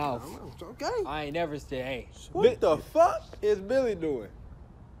fucking mouth. Okay. I ain't never said, hey, What the fuck is Billy doing?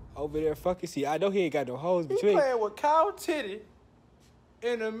 over there fucking see. I know he ain't got no hoes, He but you ain't. playing with cow titty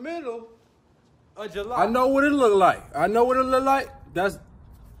in the middle of July. I know what it look like.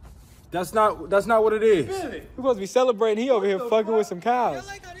 That's not what it is. We supposed to be celebrating. He over here fucking with some cows.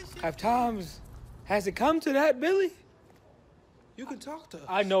 Have times has it come to that, Billy? You can talk to us.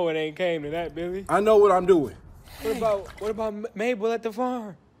 I know it ain't came to that, Billy. I know what I'm doing. What about Mabel at the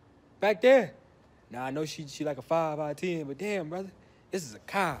farm? Back there? Now I know she like a 5 out of 10, but damn, brother, this is a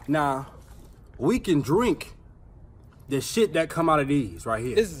cow. Now, we can drink the shit that come out of these right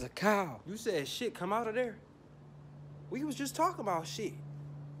here. This is a cow. You said shit come out of there. We was just talking about shit.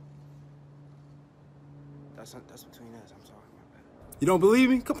 That's between us. I'm sorry about that. You don't believe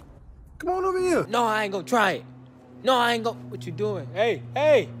me? Come on over here. No, I ain't gonna try it. No, I ain't gonna. What you doing? Hey.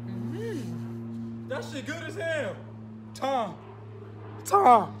 That shit good as hell. Tom.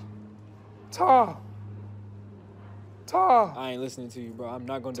 I ain't listening to you, bro. I'm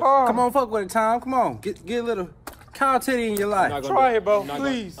not gonna. Come on, fuck with it, Tom. Come on. Get a little cow titty in your life. Try it, bro.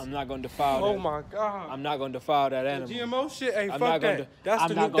 Please. I'm not gonna defile that. Oh my God. I'm not gonna defile that animal. GMO shit. Hey, I'm fuck not that.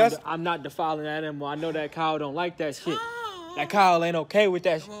 gonna. I'm not defiling that animal. I know that cow don't like that shit. That cow ain't okay with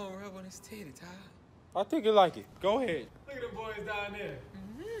that shit. Come on, rub on his titty, Ty. I think you like it. Go ahead. Look at the boys down there.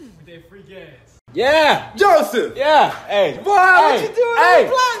 With their freak ass. Yeah. Joseph. Yeah. Hey. Boy, what you doing on the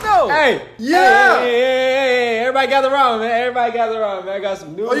block though? Hey. Yeah. Hey. Everybody gather around, man. I got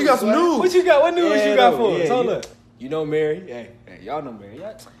some news. Oh, you got some news? What you got? What news you got for us? Hold yeah. up. You know Mary? Hey, y'all know Mary.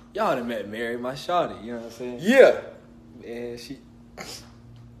 Y'all done met Mary, my shawty. You know what I'm saying? Yeah. And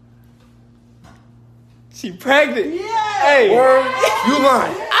she pregnant. Yeah. Hey. Word. You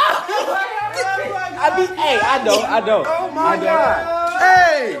lying. I know. Oh my God.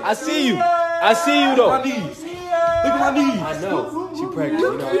 Hey. I see you though. My knees. Look at my knees. I know. She pregnant.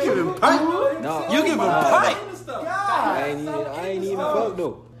 You know. You giving pipe? No. You giving pipe? I ain't even fuck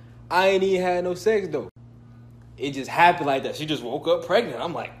though. I ain't even had no sex though. It just happened like that. She just woke up pregnant.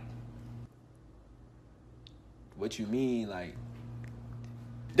 I'm like, What you mean, like?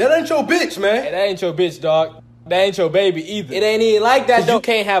 That ain't your bitch, man. That ain't your bitch, dog. That ain't your baby either. It ain't even like that though. You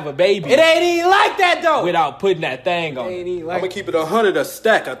can't have a baby. It ain't even like that though. Without putting that thing on. It ain't It. even I'm like gonna keep it 100 a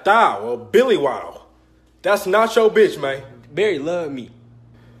stack, a thou, or Billy Wow. That's not your bitch, man. Barry love me.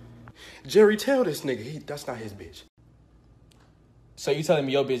 Jerry, tell this nigga that's not his bitch. So you telling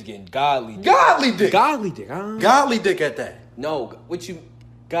me your bitch getting godly dick? Godly dick. Godly dick, huh? Godly dick at that. No, what you?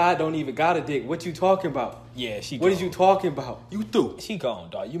 God don't even got a dick. What you talking about? Yeah, she What gone. is you talking about? You through. She gone,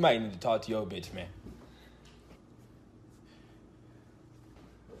 dog. You might need to talk to your bitch, man.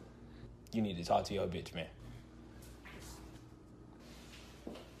 You need to talk to your bitch, man.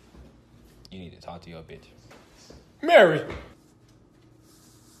 You need to talk to your bitch. Mary!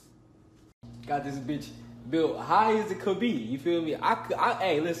 Got this bitch built high as it could be. You feel me?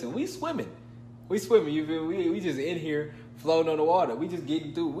 Hey, listen, we swimming. We swimming, you feel me? We just in here floating on the water. We just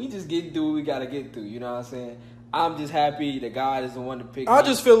getting through. We just getting through what we gotta get through. You know what I'm saying? I'm just happy that God is the one to pick I me.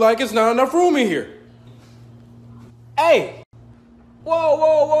 just feel like it's not enough room in here. Hey! Whoa,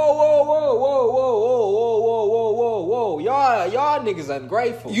 whoa, whoa, whoa, whoa, whoa, whoa, whoa, whoa, whoa, whoa, whoa, whoa. Y'all niggas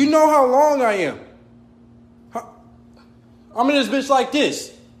ungrateful. You know how long I am. I'm in this bitch like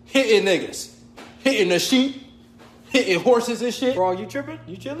this. Hitting niggas. Hitting the sheep. Hitting horses and shit. Bro, you tripping?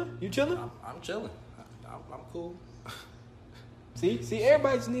 You chilling? You chilling? I'm chilling. I'm cool. See,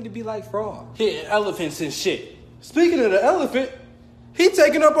 everybody just need to be like Frog. Hitting elephants and shit. Speaking of the elephant, he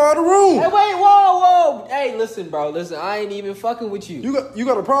taking up all the room. Hey, wait, whoa. Hey, listen, bro. Listen, I ain't even fucking with you. You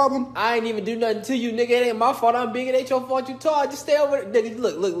got a problem? I ain't even do nothing to you, nigga. It ain't my fault. I'm big. It ain't your fault. You tall. Just stay over there. Nigga,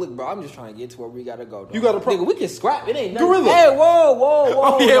 look, bro. I'm just trying to get to where we gotta go, dog. You got a problem? Nigga, we can scrap. It ain't nothing. Gorilla. Hey, whoa.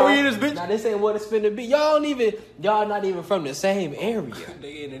 Oh, yeah, dog. we in this bitch? Nah, this ain't what it's finna be. Y'all not even from the same area.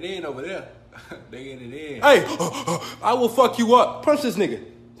 They getting it in over there. They getting it in. Hey, I will fuck you up. Punch this nigga.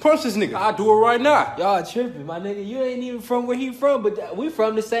 I'll do it right now. Y'all tripping, my nigga. You ain't even from where he from, but we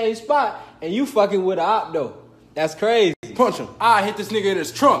from the same spot, and you fucking with a op, though. That's crazy. Punch him. I hit this nigga in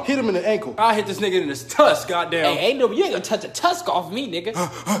his trunk. Hit him in the ankle. I hit this nigga in his tusk, goddamn. Hey, you ain't gonna touch a tusk off me, nigga.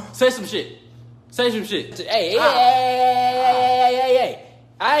 Say some shit. Hey.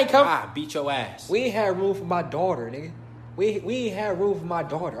 I ain't come. I beat your ass. We ain't had room for my daughter, nigga. We ain't had room for my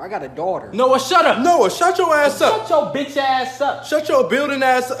daughter. I got a daughter. Noah, shut up. Noah, shut your ass up. Shut your bitch ass up. Shut your building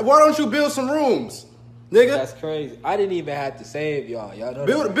ass up. Why don't you build some rooms, nigga? That's crazy. I didn't even have to save y'all. Y'all know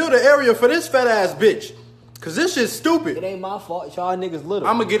that. Build an area for this fat ass bitch. Cause this shit's It stupid. ain't my fault. Y'all niggas little.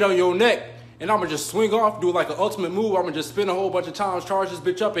 I'ma get on your neck and I'ma just swing off, do like an ultimate move. I'ma just spin a whole bunch of times, charge this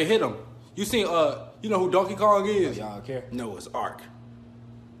bitch up and hit him. You seen you know who Donkey Kong is? Y'all don't care. Noah's Ark.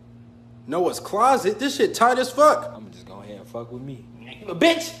 Noah's Closet. This shit tight as fuck. I'm just go ahead and fuck with me.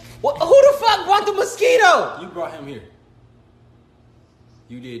 Bitch, who the fuck brought the mosquito? You brought him here.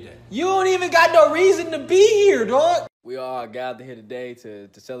 You did that. You don't even got no reason to be here, dog. We all gathered here today to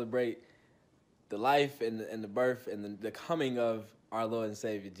celebrate the life and the birth and the coming of our Lord and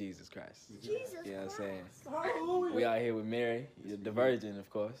Savior Jesus Christ. You know what I'm saying? Hallelujah. We out here with Mary, the virgin, of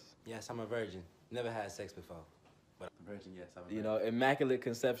course. Yes, I'm a virgin. Never had sex before. But I'm a virgin, yes. I'm a virgin. You know, immaculate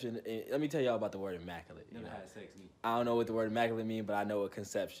conception. Let me tell y'all about the word immaculate. Never had sex, me. I don't know what the word immaculate means, but I know what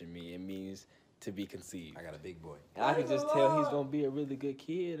conception means. It means to be conceived. I got a big boy. And I can just tell he's gonna be a really good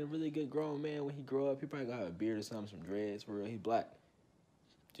kid, a really good grown man when he grow up. He probably gonna have a beard or something, some dreads. For real, he black.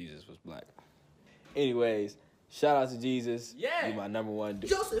 Jesus was black. Anyways, shout out to Jesus. Yeah. You my number one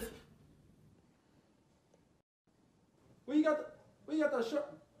dude. Joseph. Where you got that shirt?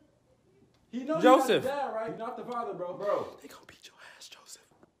 He knows Joseph. He's not the dad, right? He's not the father, bro. They gonna beat your ass, Joseph.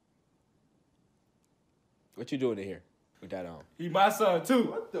 What you doing in here with that on? He my son, too.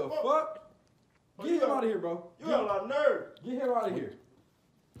 What the fuck? Get him out of here, bro. You got a lot of nerve. Get him out of here.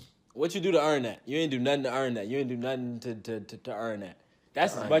 What you do to earn that? You ain't do nothing to earn that. You ain't do nothing to earn that.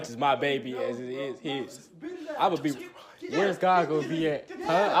 That's as much as my baby as it is his. I would be. Where's God gonna be at?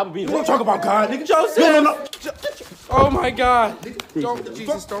 Huh? I would be. You wanna talk about God, nigga? Joseph! Oh my God. Don't,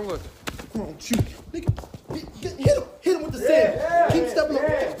 Jesus, don't look. Come on, shoot. Nigga, hit him with the sand. Keep stepping up.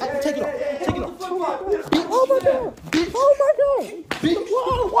 Take it off. Oh my god. Oh my god.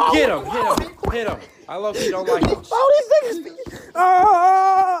 Hit him. I love you. Don't like him. Oh, these niggas.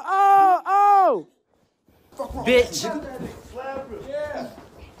 Oh. Bitch.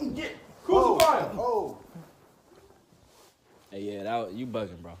 Yeah. Crucify him. Oh. Hey, yeah, you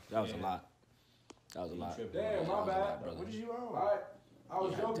bugging, bro. That was a lot. That was a lot. Damn, my bad. Brother. What did you on? All right. I was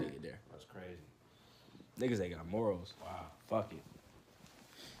You had to joking. take it there. That's crazy. Niggas ain't got morals. Wow. Fuck it.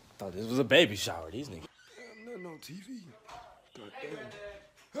 Thought this was a baby shower. These niggas. Nothing on TV.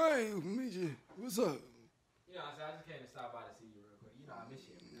 Hey, Meech, what's up? You know, I just came to stop by to see you real quick. You know, I miss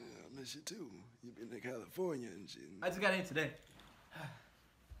you. Yeah, I miss you too. You been to California and shit. I just got in today.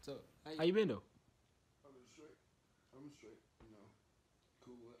 So, how you been though? I'm straight. You know,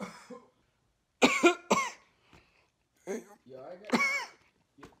 cool. Hey, You alright, guys?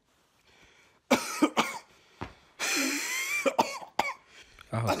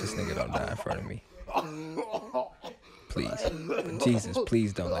 I hope this nigga don't die in front of me. Please. Jesus,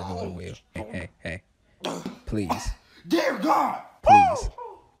 please don't let go of the wheel. Hey. Please. dear God. Please.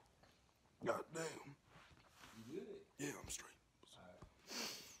 God damn. Yeah, I'm straight.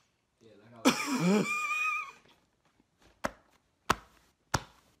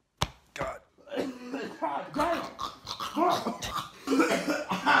 God.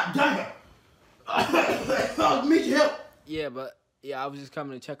 Yeah, but I was just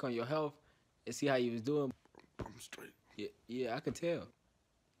coming to check on your health and see how you was doing. I'm straight. Yeah, I could tell.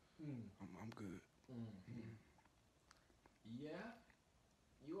 I'm good. Yeah,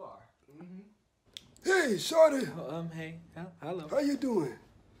 you are. Hey, shorty. Hey, hello. How you doing?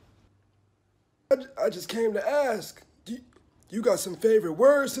 I just came to ask. You got some favorite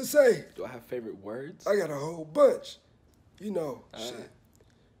words to say? Do I have favorite words? I got a whole bunch. You know, shit.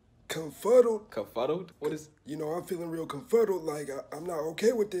 Confuddled. Confuddled? What is? You know, I'm feeling real confuddled. Like I'm not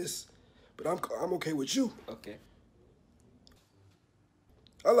okay with this, but I'm okay with you. Okay.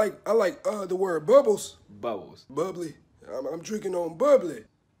 I like the word bubbles. Bubbles. Bubbly. I'm drinking on bubbly.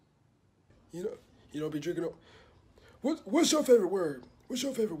 You know, you don't be drinking on. What's your favorite word? What's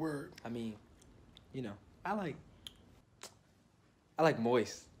your favorite word? I mean, you know, I like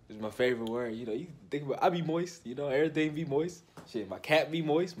moist. It's my favorite word. You know, you think about I be moist. You know, everything be moist. Shit, my cat be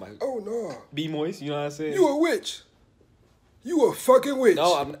moist. My no. Be moist. You know what I'm saying? You a witch. You a fucking witch.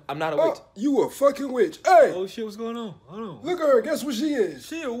 No, I'm not a witch. You a fucking witch. Hey. Oh shit, what's going on? Hold on. Look at her. Guess what she is?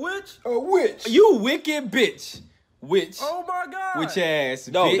 She a witch? A witch. You wicked bitch. Witch. Oh my God. Witch ass.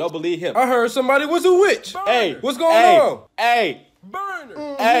 No, bitch. don't believe him. I heard somebody was a witch. Hey, What's going on? Hey,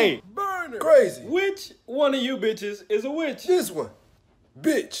 Burner. hey. Burner. Crazy. Which one of you bitches is a witch? This one.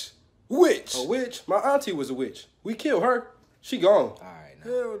 Bitch. Witch. A witch? My auntie was a witch. We killed her. She gone. All right,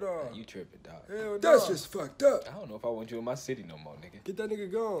 now. Hell no. You tripping, dog. Hell That's no. just fucked up. I don't know if I want you in my city no more, nigga. Get that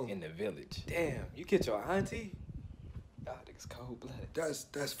nigga gone. In the village. Damn, you get your auntie? Y'all niggas cold-blooded.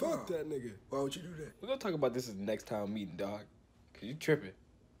 That's fuck that nigga. Why would you do that? We're gonna talk about this in the next time meeting, dog. Cause you tripping.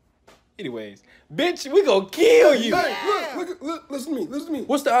 Anyways, bitch, we gonna kill you. Hey, look, listen to me.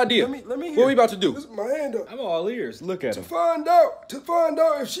 What's the idea? Let me hear. What we about to do? Listen, my hand up. I'm all ears. Look at To him. find out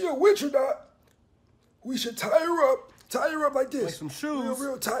if she a witch or not, we should tie her up like this. Like some shoes.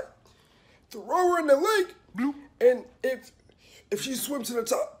 Real tight. Throw her in the lake. Bloop. And if she swims to the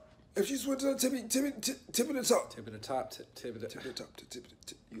top, if she swims to the tip of the top. Tip of the top, tip of the Tip of the top, tip of the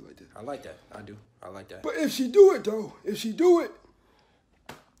tip. You like that? I like that. I do. I like that. But if she do it,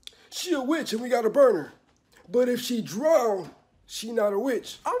 she a witch and we gotta burn her. But if she drown, she not a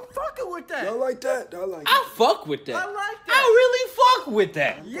witch. I'm fucking with that. Y'all like that? I like I fuck with that. I like that. I really fuck with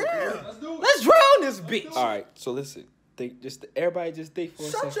that. Yeah. Let's drown this bitch. All right, so listen. Everybody just think for a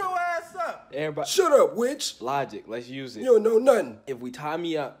Shut second. your ass up. Everybody. Shut up, witch. Logic. Let's use it. You don't know nothing. If we tie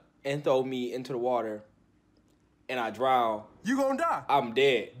me up and throw me into the water, and I drown, You gonna die. I'm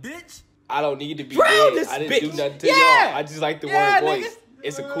dead. Bitch. I don't need to be Drown dead. this I didn't bitch. do nothing to Yeah. y'all. I just like the Yeah, word nigga. voice.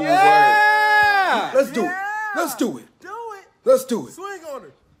 It's a cool word. Yeah. Let's do it. Yeah. Let's do it. Do it. Let's do it. Swing on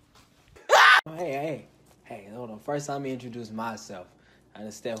her. Hey, hold on. First, let me introduce myself. I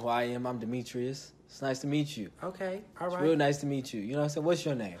understand who I am. I'm Demetrius. It's nice to meet you. Okay, all It's right. real nice to meet you. You know what I'm saying? What's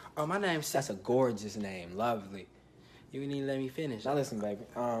your name? Oh, my name's That's a gorgeous name. Lovely. You didn't even let me finish. Now listen, baby.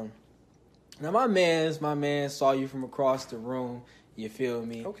 Now my man saw you from across the room. You feel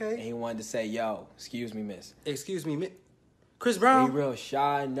me? Okay. And he wanted to say, "Yo, excuse me, miss." Excuse me, Chris He Brown. real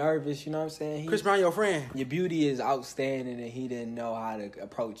shy, nervous. You know what I'm saying? Chris Brown, your friend. Your beauty is outstanding, and he didn't know how to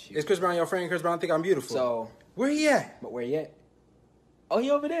approach you. Is Chris Brown your friend? Chris Brown think I'm beautiful. So, where he at? but where you at? Oh,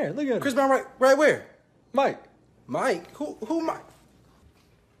 he over there. Look at him. Chris Brown, right where? Mike. Mike. Who Mike?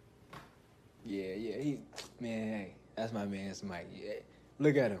 Yeah. Hey, that's my man's Mike. Yeah.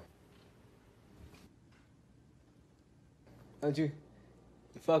 Look at him. Don't you?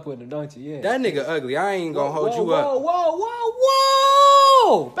 You fuck with him, don't you? Yeah. That nigga ugly. I ain't gonna hold you whoa, up.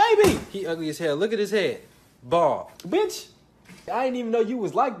 Whoa, baby. He ugly as hell. Look at his head. Bald. Bitch. I didn't even know you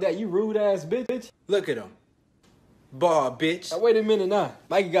was like that, you rude ass bitch. Look at him. Bald bitch. Now, wait a minute now.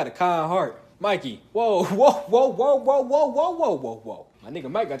 Mikey got a kind heart. Mikey, whoa. My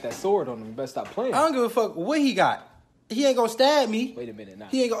nigga Mike got that sword on him. You better stop playing. I don't give a fuck what he got. He ain't gonna stab me. Wait a minute now.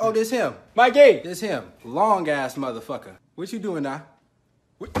 He ain't gonna. Oh, this him. Mikey! This him. Long ass motherfucker. What you doing now?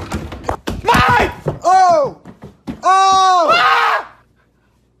 Mike! Oh! Oh! Ah!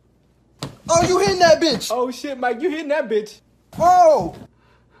 Oh, you hitting that bitch. Oh shit, Mike, you hitting that bitch. Oh.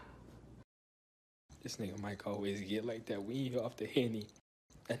 This nigga Mike always get like that. We ain't off the Henny.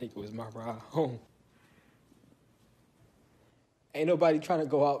 That nigga was my ride home. Ain't nobody trying to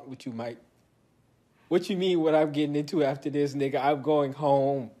go out with you, Mike. What you mean what I'm getting into after this, nigga? I'm going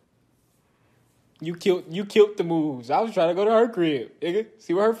home. You killed the moves. I was trying to go to her crib, nigga.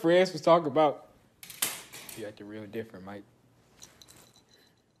 See what her friends was talking about. You acting real different, Mike.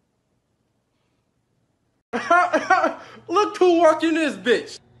 Look who walked in this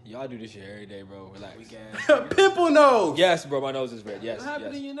bitch. Y'all do this shit every day, bro. Relax. Pimple nose. Yes, bro. My nose is red. Yes. What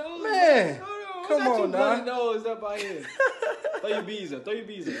happened yes. to your nose? Man, come on now. Nose up out here. Throw your bees up. I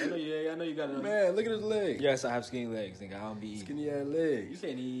know you got it. Man, look at his leg. Yes, I have skinny legs, nigga. I don't be eating. Skinny ass You legs.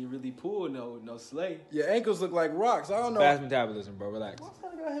 can't even really pull no sleigh. Your ankles look like rocks. I don't know. Fast metabolism, bro. Relax. What's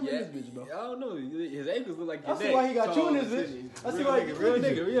that got him in this bitch, bro? I don't know. His ankles look like your I neck. see why he got you in this bitch. I see why he real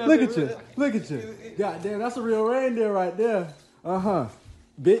nigga. Look at you. Look at you. God damn, that's a real reindeer right there.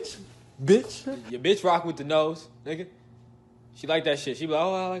 Bitch. Your bitch rock with the nose, nigga. She like that shit. She be like,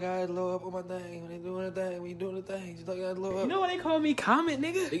 oh, I gotta low up on my thing. When they doing the thing, when you doing the thing, she like, I gotta low up. You know what they call me? Comet,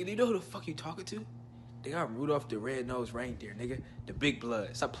 nigga. Nigga, do you know who the fuck you talking to? They got Rudolph the red-nosed reindeer, nigga. The big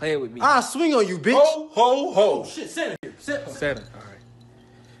blood. Stop playing with me. I'll swing on you, bitch. Ho, ho, ho. Shit, Santa here. Santa. All right.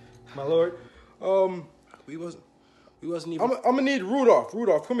 My lord. We wasn't even. I'm gonna need Rudolph.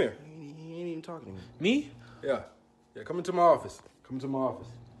 Rudolph, come here. He ain't even talking to me. Me? Yeah, come into my office.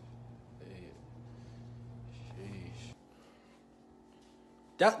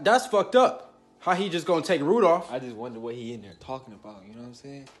 That's fucked up. How he just gonna take Rudolph? I just wonder what he in there talking about. You know what I'm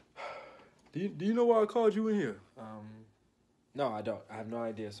saying? Do you know why I called you in here? No, I don't. I have no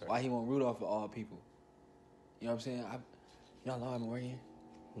idea, sir. Why he want Rudolph of all people? You know what I'm saying? You know how long I've been working here?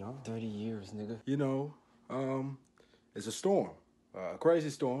 No. 30 years, nigga. You know, it's a storm, a crazy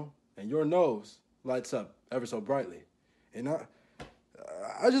storm, and your nose lights up ever so brightly, and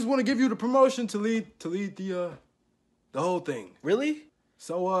I just want to give you the promotion to lead the whole thing. Really?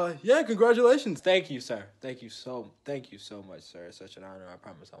 So yeah, congratulations. Thank you, sir. Thank you so much, sir. It's such an honor. I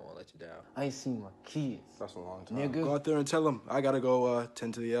promise I won't let you down. I ain't seen my kids. That's a long time. Nigga. Go out there and tell them I gotta go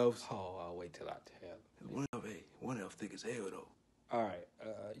tend to the elves. Oh, I'll wait till I tell. One elf thick as hell though. All right.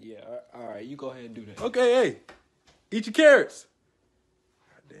 Yeah. All right. You go ahead and do that. Okay, hey, eat your carrots.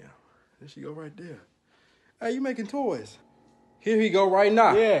 God damn, there she go right there. Hey, you making toys? Here he go right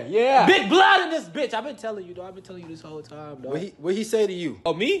now. Yeah. Big blood in this bitch. I've been telling you, though. I've been telling you this whole time, though. What he say to you?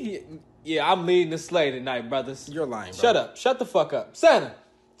 Oh, me? Yeah, I'm leading the sleigh tonight, brothers. You're lying, bro. Shut up. Shut the fuck up. Santa.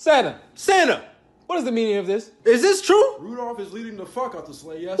 What is the meaning of this? Is this true? Rudolph is leading the fuck out the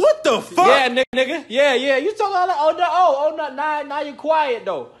sleigh, yes? What the fuck? Yeah, nigga. Yeah. You talking all that? Oh, no. Now you're quiet,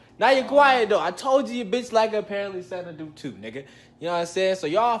 though. I told you bitch like apparently Santa do too, nigga. You know what I'm saying? So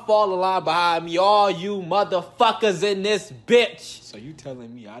y'all fall in line behind me, all you motherfuckers in this bitch. So you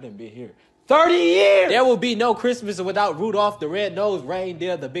telling me I done been here 30 years? There will be no Christmas without Rudolph the red-nosed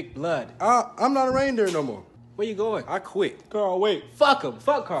reindeer, the big blood. I'm not a reindeer no more. Where you going? I quit. Carl, wait. Fuck him.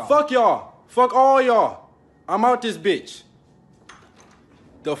 Fuck Carl. Fuck y'all. Fuck all y'all. I'm out this bitch.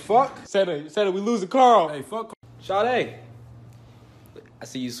 The fuck? Santa, we losing Carl. Hey, fuck. Sade. I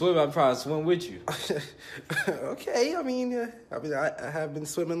see you swimming. I'm trying to swim with you. Okay, I mean, I have been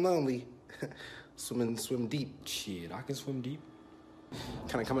swimming lonely. swim deep. Shit, I can swim deep.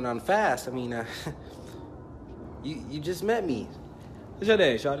 Kind of coming on fast. I mean, you just met me. What's your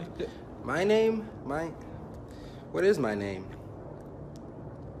name, Shawty? My name? What is my name?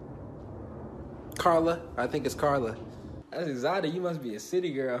 Carla. I think it's Carla. That's exotic. You must be a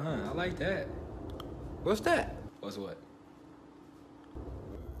city girl, huh? I like that. What's that? What's what?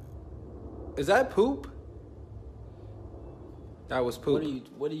 Is that poop? That was poop.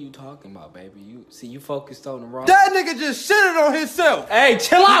 What are you talking about, baby? You focused on the wrong. That nigga just shitted on himself. Hey,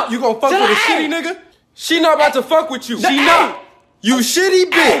 chill out. You gonna fuck with a shitty nigga? She not about to fuck with you. She not. You shitty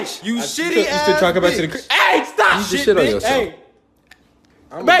bitch. You shitty ass. You still talking about to the. Hey, stop. You just shit on yourself. Hey.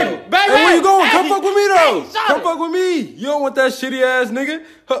 Baby. Hey, where you going? Come fuck with me though. Come fuck with me. You don't want that shitty ass nigga.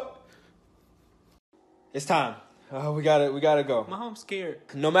 Huh. It's time. We gotta go. Mom, I'm scared.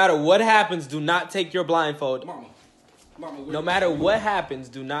 No matter what happens, do not take your blindfold. Mama, no matter what happens,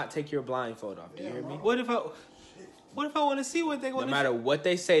 do not take your blindfold off. Do you hear me? What if I want to see what they want to see? No matter what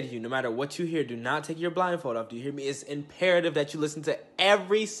they say to you, no matter what you hear, do not take your blindfold off. Do you hear me? It's imperative that you listen to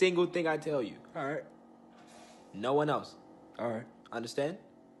every single thing I tell you. All right. No one else. All right. Understand?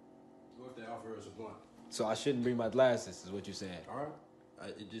 What if they offer us a blunt? So I shouldn't bring my glasses, is what you're saying. All right.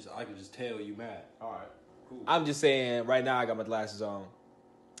 I can just tell you mad. All right. Cool. I'm just saying, right now I got my glasses on,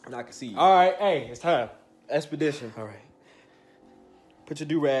 and I can see you. All right, hey, it's time. Expedition. All right. Put your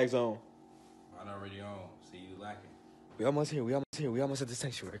do-rags on. Mine already on. See you lacking. We almost here. We almost at the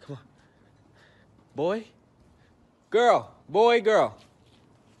sanctuary. Come on. Boy. Girl. Boy, girl.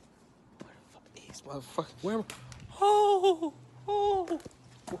 Where the fuck is motherfucker? Where am I? Oh.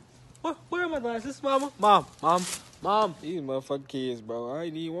 Where are my glasses, mama? Mom. These motherfucking kids, bro. I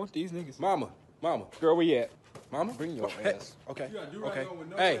ain't even want these niggas. Mama. Girl, where you at? Mama? Bring your Hey, ass. Okay. You gotta do Okay. right on with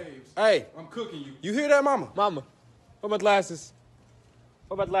no Hey. waves. Hey. I'm cooking you. You hear that, mama? Mama, where my glasses?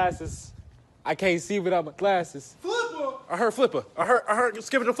 I can't see without my glasses. Flipper! I heard Flipper. I heard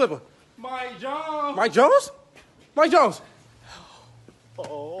skipping the Flipper. Mike Jones! Mike Jones? Mike Jones.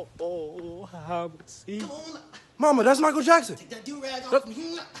 Oh, how see? Mama, that's Michael Jackson. Take that do-rag off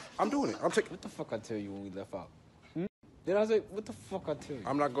me. I'm doing it. I'm taking. What the fuck I tell you when we left out? Did I say, what the fuck I tell you?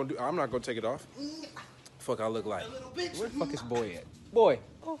 I'm not gonna take it off. Fuck, I look like. Little bitch. Where the fuck is boy at? Boy.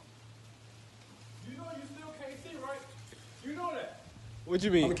 Oh. You know you still can't see, right? You know that. What you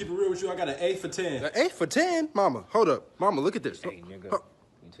I'm mean? gonna keep it real with you. I got an 8 for 10. 8 for 10, mama. Hold up, mama. Look at this. Hey, nigga. Huh.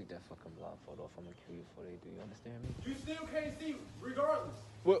 You took that fucking blindfold off. I'm gonna kill you before they do. You understand me? You still can't see regardless.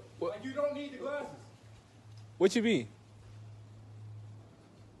 What? Like you don't need the glasses. What you mean?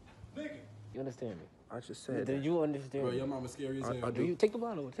 Nigga. You understand me? I just said. Did you understand Bro, me? your mama scary as hell. I Do you take the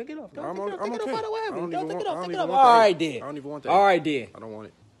blindfold off? Take it off. I'm Take it off. okay. Take it off. I don't Don't take even it want- off. I don't Take it even off. want All that. right, then. I don't even want that. All right, then. I don't want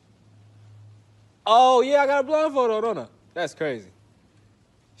it. Oh, yeah, I got a blindfold on, don't I? That's crazy.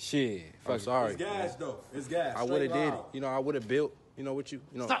 Shit. I'm Fuck. sorry. It's gas though. It's gas. I would have Straight did it. loud. You know, I would have built. You know what you?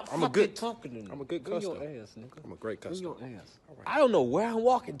 You know, Stop I'm a fucking good. talking to me. I'm a good Bring your customer. ass, nigga. I'm a great Bring customer. your ass. I don't know where I'm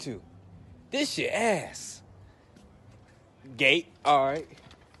walking to. This shit ass. Gate. All right.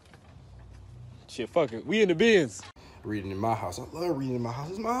 Shit, fuck it. We in the bins. Reading in my house. I love reading in my house.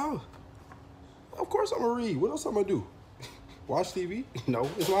 It's my house. Of course I'm gonna read. What else I'm gonna do? Watch TV? No,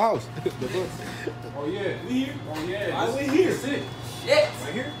 it's my house. The books. Oh yeah, we here. Oh yeah. Why we here? Sit. Shit.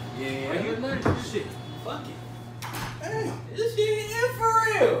 Right here. Yeah. Right here. Shit. Fuck it. Damn. This shit in for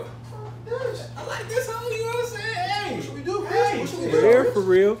real. I like this whole, you know what I'm saying? Hey. What should we do? Hey. What should we Here do? for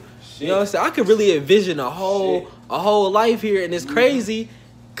real. You know what I'm saying? I could really envision a whole life here, and it's crazy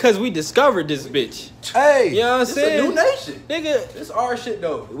because we discovered this bitch. Hey, You know what I'm it's saying? a new nation. Nigga, It's our shit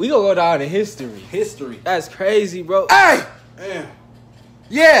though. we gonna go down in history. History. That's crazy, bro. Hey! Damn.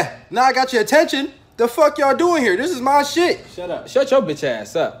 Yeah, now I got your attention. The fuck y'all doing here? This is my shit. Shut up. Shut your bitch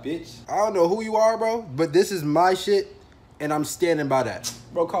ass up. Bitch. I don't know who you are, bro, but this is my shit, and I'm standing by that.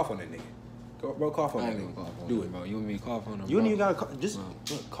 Bro, cough on that nigga. Bro, cough on that nigga. Do it. bro. You want me to cough on him? You don't even gotta just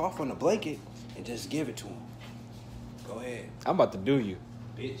cough on the blanket and just give it to him. Go ahead. I'm about to do you.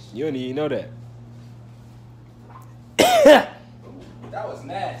 Bitch. You don't even know that. That was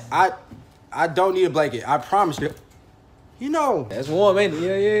nasty. I don't need a blanket. I promise you. You know, That's warm, ain't it? Yeah.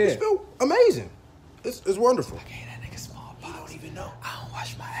 it feels amazing. It's wonderful. Okay, that nigga small. I don't even know. I don't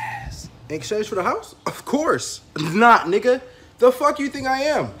wash my ass. In exchange for the house? Of course. Not, nigga. The fuck you think I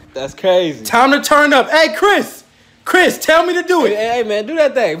am? That's crazy. Time to turn up. Hey, Chris. Chris, tell me to do it. Hey, man, do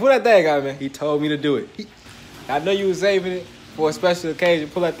that thing. Pull that thing out, man. He told me to do it. I know you was saving it for a special occasion.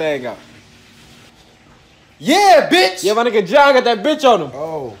 Pull that thing out. Yeah, bitch. Yeah, my nigga John got that bitch on him.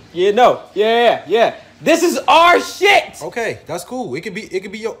 Oh, Yeah, no. Yeah. This is our shit. okay. That's cool. It could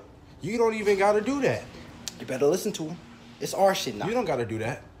be your. You don't even gotta do that. You better listen to him. It's our shit now. You don't gotta do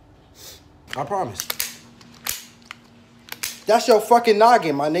that. I promise. That's your fucking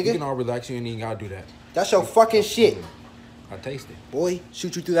noggin, my You can nigga. all relax. You ain't even gotta do that. That's your fucking shit. I taste it. Boy,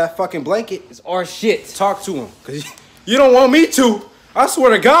 shoot you through that fucking blanket. It's our shit. Talk to him, cause you don't want me to. I swear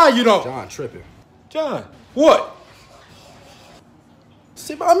to God, you don't. John tripping. John, What?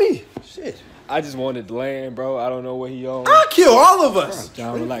 Sit by me. Shit. I just wanted the land, bro. I don't know what he owns. I'll kill all of us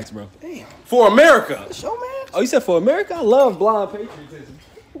John, relax, bro. Damn. for America. Show man. Oh, you said for America? I love blind patriotism.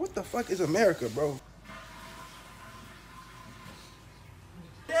 What the fuck is America, bro?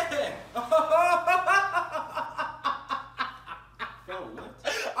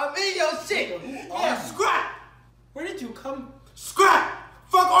 I'm in your shit. Yeah, scrap. Where did you come? Scrap.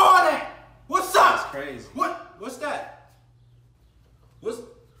 Fuck all that. What's up? That's crazy. What's that?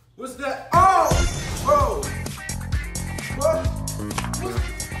 What's that? Oh, bro.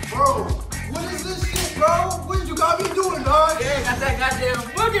 Bro, what is this shit, bro? What you got me doing, dog? Yeah, got that goddamn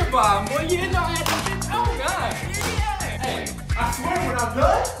booger bomb, boy. You know I had to shit. Oh, God. Yeah. Hey, I swear when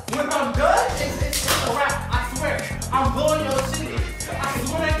I'm done, it's a wrap. I swear. I'm blowing your shit. I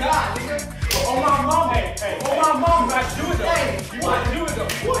swear to God, nigga. On my mom, hey, on my mom, you have to do it though. Hey, you have to do it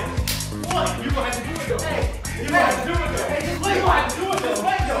though. What? You gonna have to do it though. Hey, you gonna have to do it though. Hey, just wait. You gonna have to do it though. Just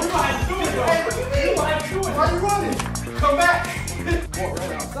wait though. You gonna have to do it though. Hey, what you mean? You gonna have to do it. Why you running? Come back. Walk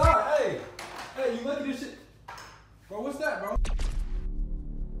right outside. Hey, you look at this shit. Bro, what's that, bro?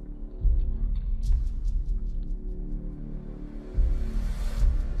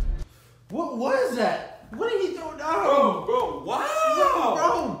 What was that? What did he do? Bro, wow.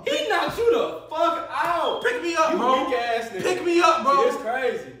 Bro. He knocked you the fuck out. Pick me up, you bro. weak ass nigga. Pick me up, bro. It's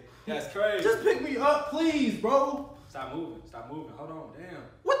crazy. That's crazy. Just pick me up, please, bro. Stop moving. Stop moving. Hold on. Damn.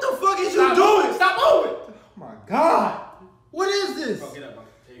 What the fuck is Stop you doing? moving. Stop moving. Oh my God. What is this? Bro, get up, bro.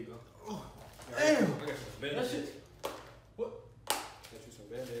 There you go. Damn. I got some band-aids. That shit. What? Got you some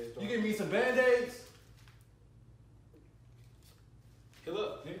band-aids. You give me some band-aids? Heal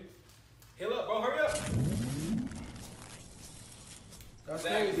up, nigga. Heal up, bro. Hurry up. That's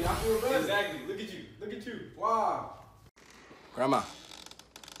crazy. I feel better. Exactly. Look at you. Look at you. Wow. Grandma.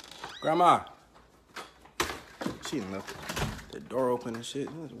 Grandma. She done left the door open and shit.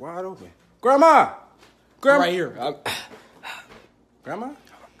 It was wide open. Grandma. Grandma. Right here. Grandma.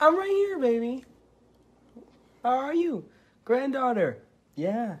 I'm right here, baby. How are you? Granddaughter.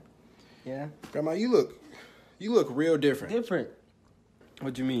 Yeah. Yeah. Grandma, you look real different. Different.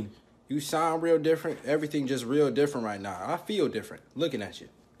 What you mean? You sound real different. Everything just real different right now. I feel different looking at you.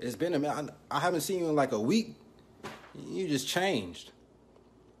 It's been a minute. I haven't seen you in like a week. You just changed.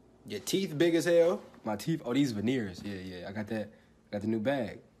 Your teeth big as hell. My teeth. Oh, these veneers. Yeah. I got that. Got the new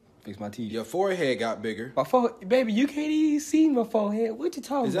bag. Fix my teeth. Your forehead got bigger. My forehead, baby. You can't even see my forehead. What you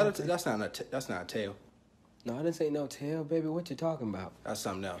talking Is that about? that's not a tail. No, I didn't say no tail, baby. What you talking about? That's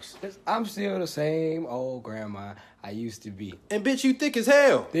something else. I'm still the same old grandma I used to be. And bitch, you thick as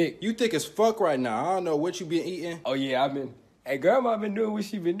hell. Thick. You thick as fuck right now. I don't know what you been eating. Oh yeah, Hey, grandma been doing what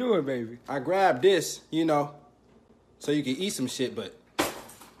she been doing, baby. I grabbed this, so you can eat some shit, but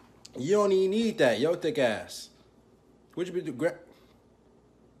you don't even need that, yo thick ass. What you been doing?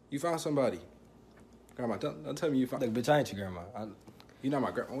 You found somebody. Grandma, don't tell me you found. Look, bitch, I ain't your grandma. You not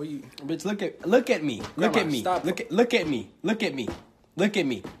my grandma. What you? Bitch, look at me. Grandma, Look at me. stop. Look at me. Look at me. Look at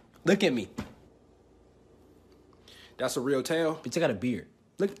me. Look at me. That's a real tail. Bitch, I got a beard.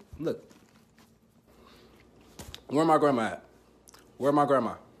 Look. Where my grandma at? Where my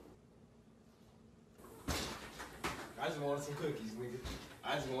grandma? I just wanted some cookies, nigga.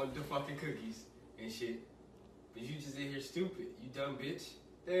 I just wanted the fucking cookies and shit. But you just in here stupid. You dumb bitch.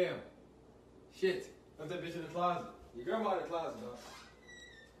 Damn. Shit. Left that bitch in the closet. Your grandma in the closet, dog.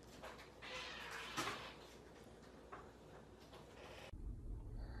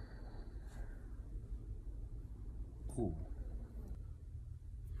 Ooh.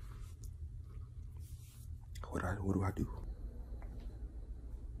 What do I do?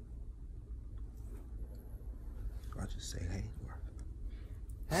 I just say, hey.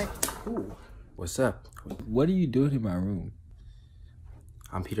 Hey. Ooh. What's up? What are you doing in my room?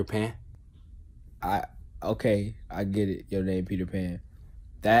 I'm Peter Pan. Okay, I get it. Your name Peter Pan.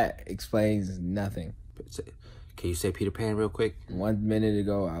 That explains nothing. Can you say Peter Pan real quick? 1 minute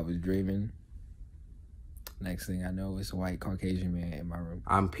ago, I was dreaming. Next thing I know, it's a white Caucasian man in my room.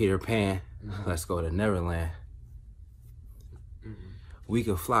 I'm Peter Pan. Mm-hmm. Let's go to Neverland. Mm-hmm. We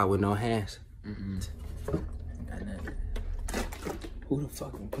can fly with no hands. Mm-hmm. Who the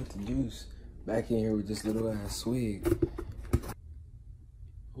fuck can put the juice back in here with this little ass swig?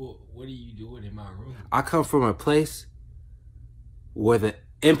 What are you doing in my room? I come from a place where the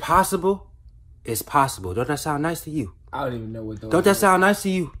impossible is possible. Don't that sound nice to you? I don't even know what those Don't that sound nice to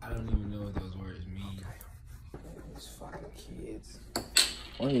you? I don't even know what those words mean. These fucking kids.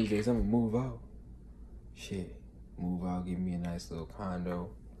 One of these days I'm gonna move out. Shit. Move out, give me a nice little condo.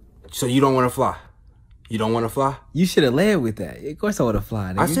 So you don't want to fly? You don't want to fly? You should have led with that. Of course I would have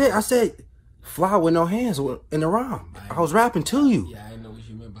fly. Nigga. I said fly with no hands in the rhyme. I was rapping to you. Yeah, I didn't know what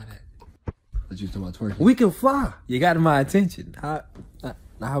you meant by that. What you talking about twerking? We can fly. You got my attention. How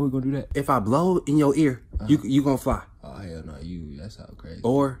we gonna do that? If I blow in your ear, you gonna fly. Oh hell no, that sounds crazy.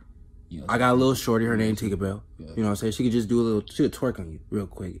 Or I got a little shorty, her name Tinkerbell. Yeah. You know what I'm saying? She could just do she could twerk on you real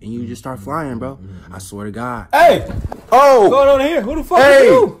quick. And you just start flying, bro. I swear to God. Hey! Oh! What's going on here? Who the fuck are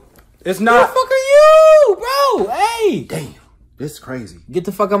you? It's not. Who the fuck are you, bro? Hey! Damn. This is crazy. Get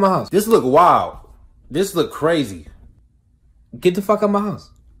the fuck out of my house. This look wild. This look crazy. Get the fuck out of my house.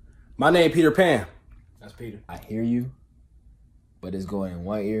 My name Peter Pan. That's Peter. I hear you, but it's going in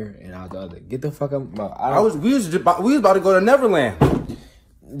one ear and out the other. Get the fuck out. We was about to go to Neverland.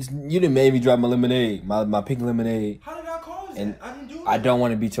 You done made me drop my lemonade, my pink lemonade. How did I cause and that? I didn't do that. I don't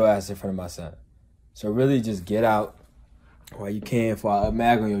want to beat your ass in front of my son. So really, just get out while you can before I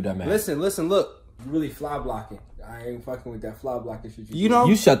mag on your dumb ass. Listen, look. You really fly blocking. I ain't fucking with that fly blocking shit. You know?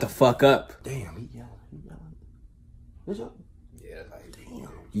 You shut the fuck up. Damn, he yelling. What's up? Yeah, like damn.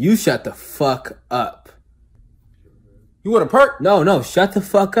 You shut the fuck up. You want a perk? No, shut the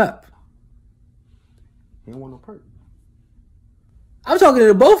fuck up. You don't want no perk. I'm talking to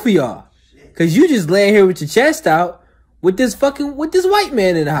the both of y'all. Cause you just laying here with your chest out with this white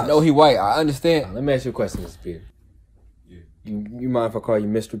man in the house. No, he white. I understand. Let me ask you a question, Mr. Peter. Yeah. You mind if I call you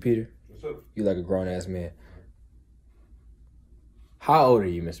Mr. Peter? What's up? You like a grown ass man. How old are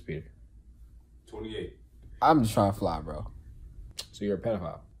you, Mr. Peter? 28. I'm just trying to fly, bro. So you're a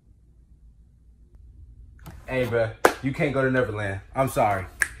pedophile. Hey, bro, you can't go to Neverland. I'm sorry.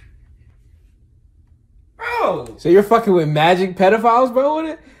 Bro, So you're fucking with magic pedophiles,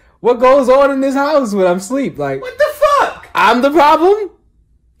 bro? What goes on in this house when I'm asleep? Like, what the fuck? I'm the problem?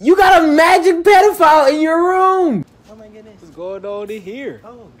 You got a magic pedophile in your room. Oh my goodness. What's going on in here?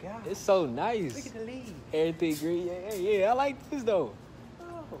 Oh god. It's so nice. Look at the leaves. Everything green. Yeah. I like this though.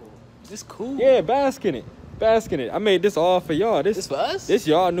 Oh, this cool. Yeah, bask in it. Bask in it. I made this all for y'all. This for us? This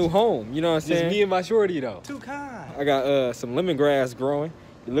y'all new home. You know what I'm Just saying? me and my shorty though. Too kind. I got some lemongrass growing.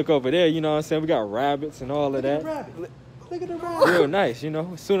 You look over there, you know what I'm saying? We got rabbits and all of that. Look at the rabbit. Real nice, you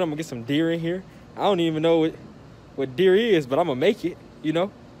know. Soon I'm gonna get some deer in here. I don't even know what deer is, but I'm gonna make it, you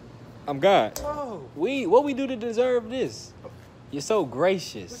know. I'm God. Oh, What we do to deserve this? You're so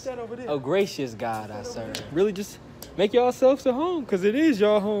gracious. what's that over there? A gracious God I serve. Really just make yourselves at home, cause it is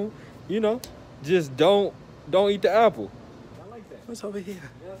your home, you know. Just don't eat the apple. I like that. What's over here?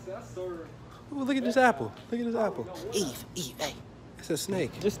 That's Ooh, look at this apple. Look at this apple. Eve, hey. It's a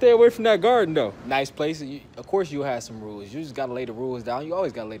snake. Just stay away from that garden though. Nice place. Of course you have some rules. You just gotta lay the rules down. You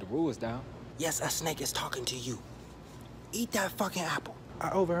always gotta lay the rules down. Yes, a snake is talking to you. Eat that fucking apple. I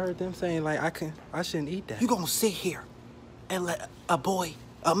overheard them saying like I shouldn't eat that. You gonna sit here and let a boy,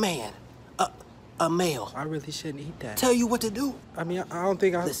 a man, a male. I really shouldn't eat that. Tell you what to do. I mean, I don't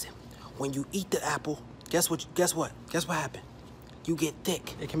think I. Listen, when you eat the apple, guess what? Guess what happened? You get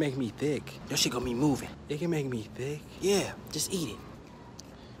thick. It can make me thick. Your shit gonna be moving. It can make me thick. Yeah, just eat it.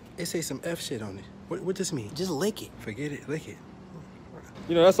 It say some F shit on it. What this mean? Just lick it. Forget it. Lick it.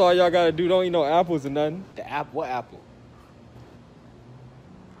 You know, that's all y'all gotta do. Don't eat no apples or nothing. The apple. What apple?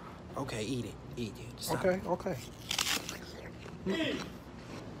 Okay, eat it. Eat it. Just stop. Okay.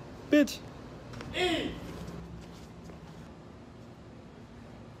 Bitch.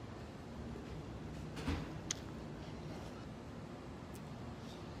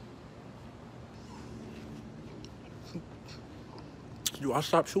 Do I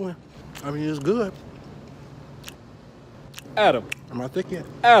stop chewing? I mean, it's good. Adam. Am I thick yet?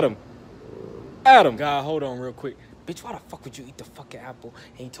 Adam. God, hold on real quick. Bitch, why the fuck would you eat the fucking apple?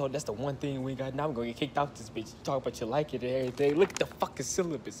 And you told that's the one thing we got. Now I'm gonna get kicked out this bitch. You talk about you like it and everything. Look at the fucking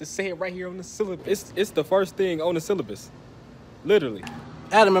syllabus. It say it right here on the syllabus. It's the first thing on the syllabus. Literally.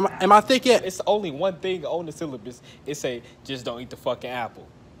 Adam, am I thick yet? It's only one thing on the syllabus. It say, just don't eat the fucking apple.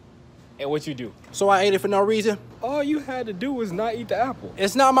 And what you do? So I ate it for no reason? All you had to do was not eat the apple.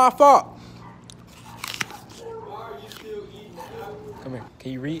 It's not my fault. Come here.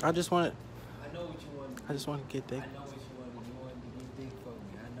 Can you read? I just want to. I know what you want. I just want to get thick. I know what you wanted. You wanted to get big for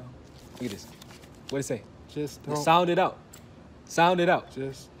me. I know. Look at this. What it say? Just don't. Sound it out. Sound it out.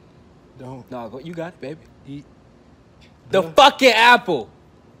 Just don't No, go. You got it, baby. eat. The fucking apple.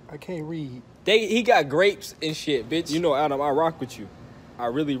 I can't read. He got grapes and shit, bitch. You know, Adam, I rock with you. I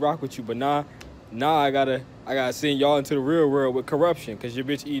really rock with you, but nah, I gotta send y'all into the real world with corruption, cause your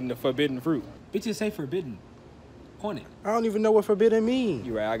bitch eating the forbidden fruit. Bitches say forbidden. On it. I don't even know what forbidden mean.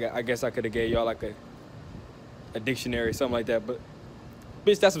 You right? I guess I could have gave y'all like a dictionary or something like that, but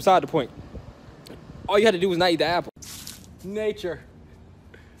bitch, that's beside the point. All you had to do was not eat the apple. Nature.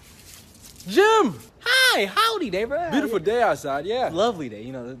 Jim! Hi, howdy, neighbor. Beautiful day outside, yeah. Lovely day.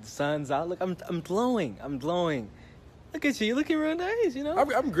 You know, the sun's out. Look, I'm glowing. I'm glowing. Look at you. You're looking real nice, you know?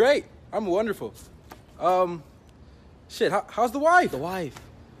 I'm great. I'm wonderful. Shit, how's the wife? The wife.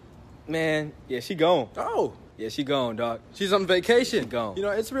 Man, yeah, she gone. Oh, Yeah, she gone, dog. she's on vacation. She gone. You know,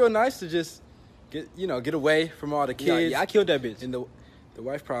 it's real nice to just get away from all the kids. Yeah, I killed that bitch. and the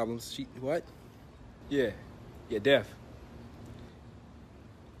wife problems. She what? Yeah, deaf.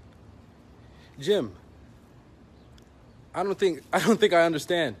 Jim. I don't think I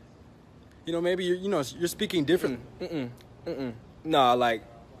understand. You know, maybe you're speaking different. Nah, like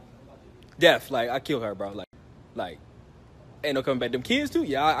deaf. Like I killed her, bro. Like ain't no coming back. Them kids too.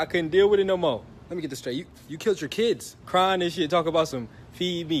 Yeah, I couldn't deal with it no more. Let me get this straight. You killed your kids. Crying and shit. Talk about some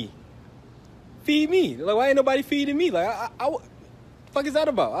feed me. Feed me. Like why ain't nobody feeding me? Like what the fuck is that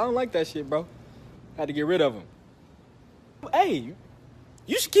about? I don't like that shit, bro. Had to get rid of him. Hey,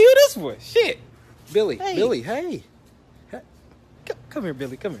 you should kill this one. Shit. Billy, Hey. Billy, hey. Come here,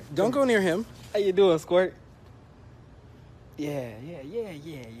 Billy. Come here. Don't go near him. How you doing, Squirt? Yeah.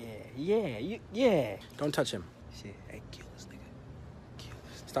 Don't touch him. Shit, hey, kill this nigga.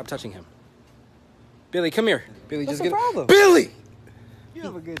 Stop touching him. Billy, come here. Billy, What's just the get problem? Billy! You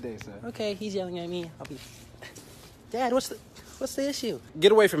have a good day, sir. Okay, he's yelling at me. I'll be. Dad, what's the issue?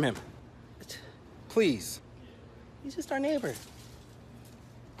 Get away from him. Please. He's just our neighbor.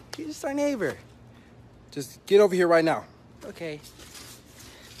 He's just our neighbor. Just get over here right now. Okay.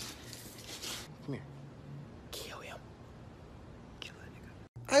 Come here. Kill him. Kill that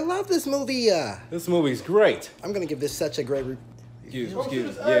nigga. I love this movie. This movie's great. I'm gonna give this such a great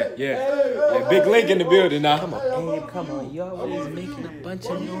Excuse. Yeah. Big Link in the building now. Come on, Abe, come on. You always making a bunch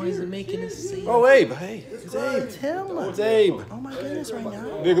of noise and making a scene. Oh, Abe. Hey, it's Abe. Tim. It's Abe. Oh my goodness, right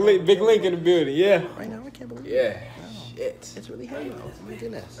now. Big Link in the building, yeah. Right now, I can't believe it. Yeah. Shit. It's really hanging. Oh my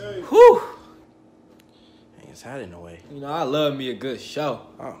goodness. Whew. Hang his hat in the way. You know, I love me a good show.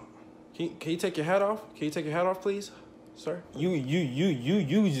 Oh. Can you take your hat off? Can you take your hat off, please, sir? You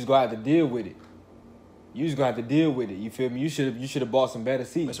just gonna have to deal with it. You just gonna have to deal with it. You feel me? You should have bought some better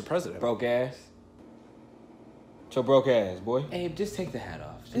seats. Mr. President. Broke ass. Your broke ass, boy. Abe, just take the hat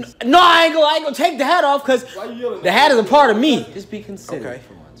off. No, I ain't gonna take the hat off because the hat is a part of me. Just be considerate Okay.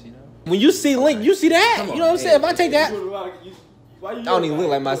 for once, you know? When you see Link, you see the hat. You know what I'm saying? If I take that, I don't even look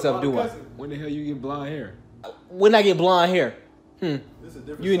like myself, do I? When the hell you get blonde hair? when I get blonde hair, you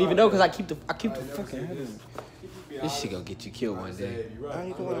didn't even know because I keep the fucking hat. This shit gonna get you killed one day. I don't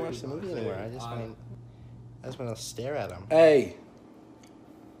even want to watch the movie anymore. I just want to stare at him. Hey.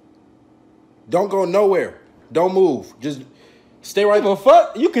 Don't go nowhere. Don't move. Just stay right Give a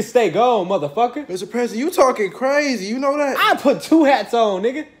fuck? You can stay gone, motherfucker. Mr. President, you talking crazy. You know that? I put 2 hats on,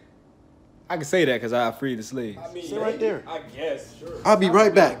 nigga. I can say that because I free the slaves. Stay right there. I guess, sure. I'll be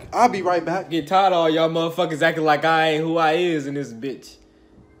right back. I'll be right back. Get tired of all y'all motherfuckers acting like I ain't who I is in this bitch.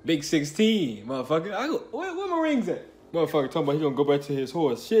 Big 16, motherfucker. Where my rings at? Motherfucker talking about he gonna go back to his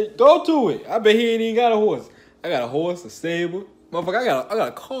horse. Shit, go to it. I bet he ain't even got a horse. I got a horse, a stable. Motherfucker, I got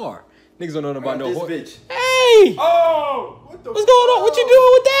a car. Niggas don't know nothing about no horse. Bitch. Hey! Oh! What's going on? What you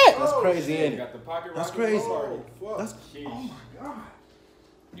doing with that? That's crazy, ain't it? Got the pocket That's rocket. crazy. Oh, fuck. That's, oh my God.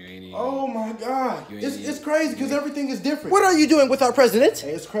 You ain't even. Oh my God. You ain't It's even- crazy because everything is different. What are you doing with our president? Hey,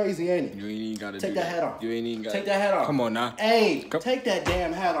 it's crazy, ain't it? You ain't even gotta Take do that hat off. You ain't even gotta. Take that hat off. Come on now. Hey, Come- take that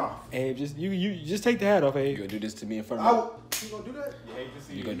damn hat off. Hey, just you just take the hat off, hey. You gonna do this to me in front of me? You gonna do that?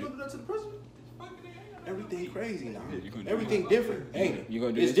 You gonna You do gonna do that to the president? Everything crazy now. you gonna do Everything different, ain't it? You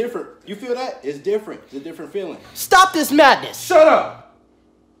gonna do It's this? different. You feel that? It's different. It's a different feeling. Stop this madness! Shut up!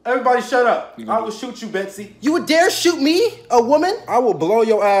 Everybody shut up. You gonna I will shoot you, Betsy. You would dare shoot me, a woman? I will blow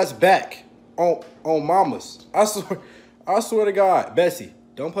your ass back on mamas. I swear to God. Betsy,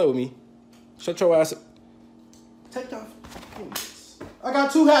 don't play with me. Shut your ass up. Take that. I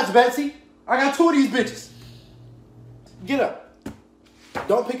got 2 hats, Betsy. I got 2 of these bitches. Get up.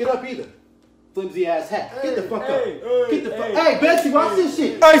 Don't pick it up either. Flimsy ass hat. Get the fuck up. Get the fuck. Hey, Betsy, watch this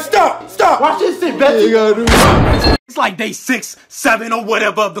shit. Hey, stop. Watch this shit, Betsy. You gotta do It's like day 6, 7, or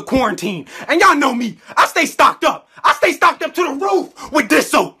whatever of the quarantine. And y'all know me. I stay stocked up. I stay stocked up to the roof with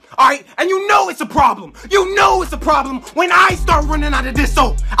this soap. Alright? And you know it's a problem. You know it's a problem when I start running out of this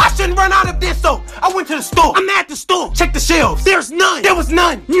soap. I shouldn't run out of this soap. I went to the store. I'm at the store. Check the shelves. There's none. There was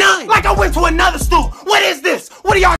none. None. Like I went to another store. What is this? What are y'all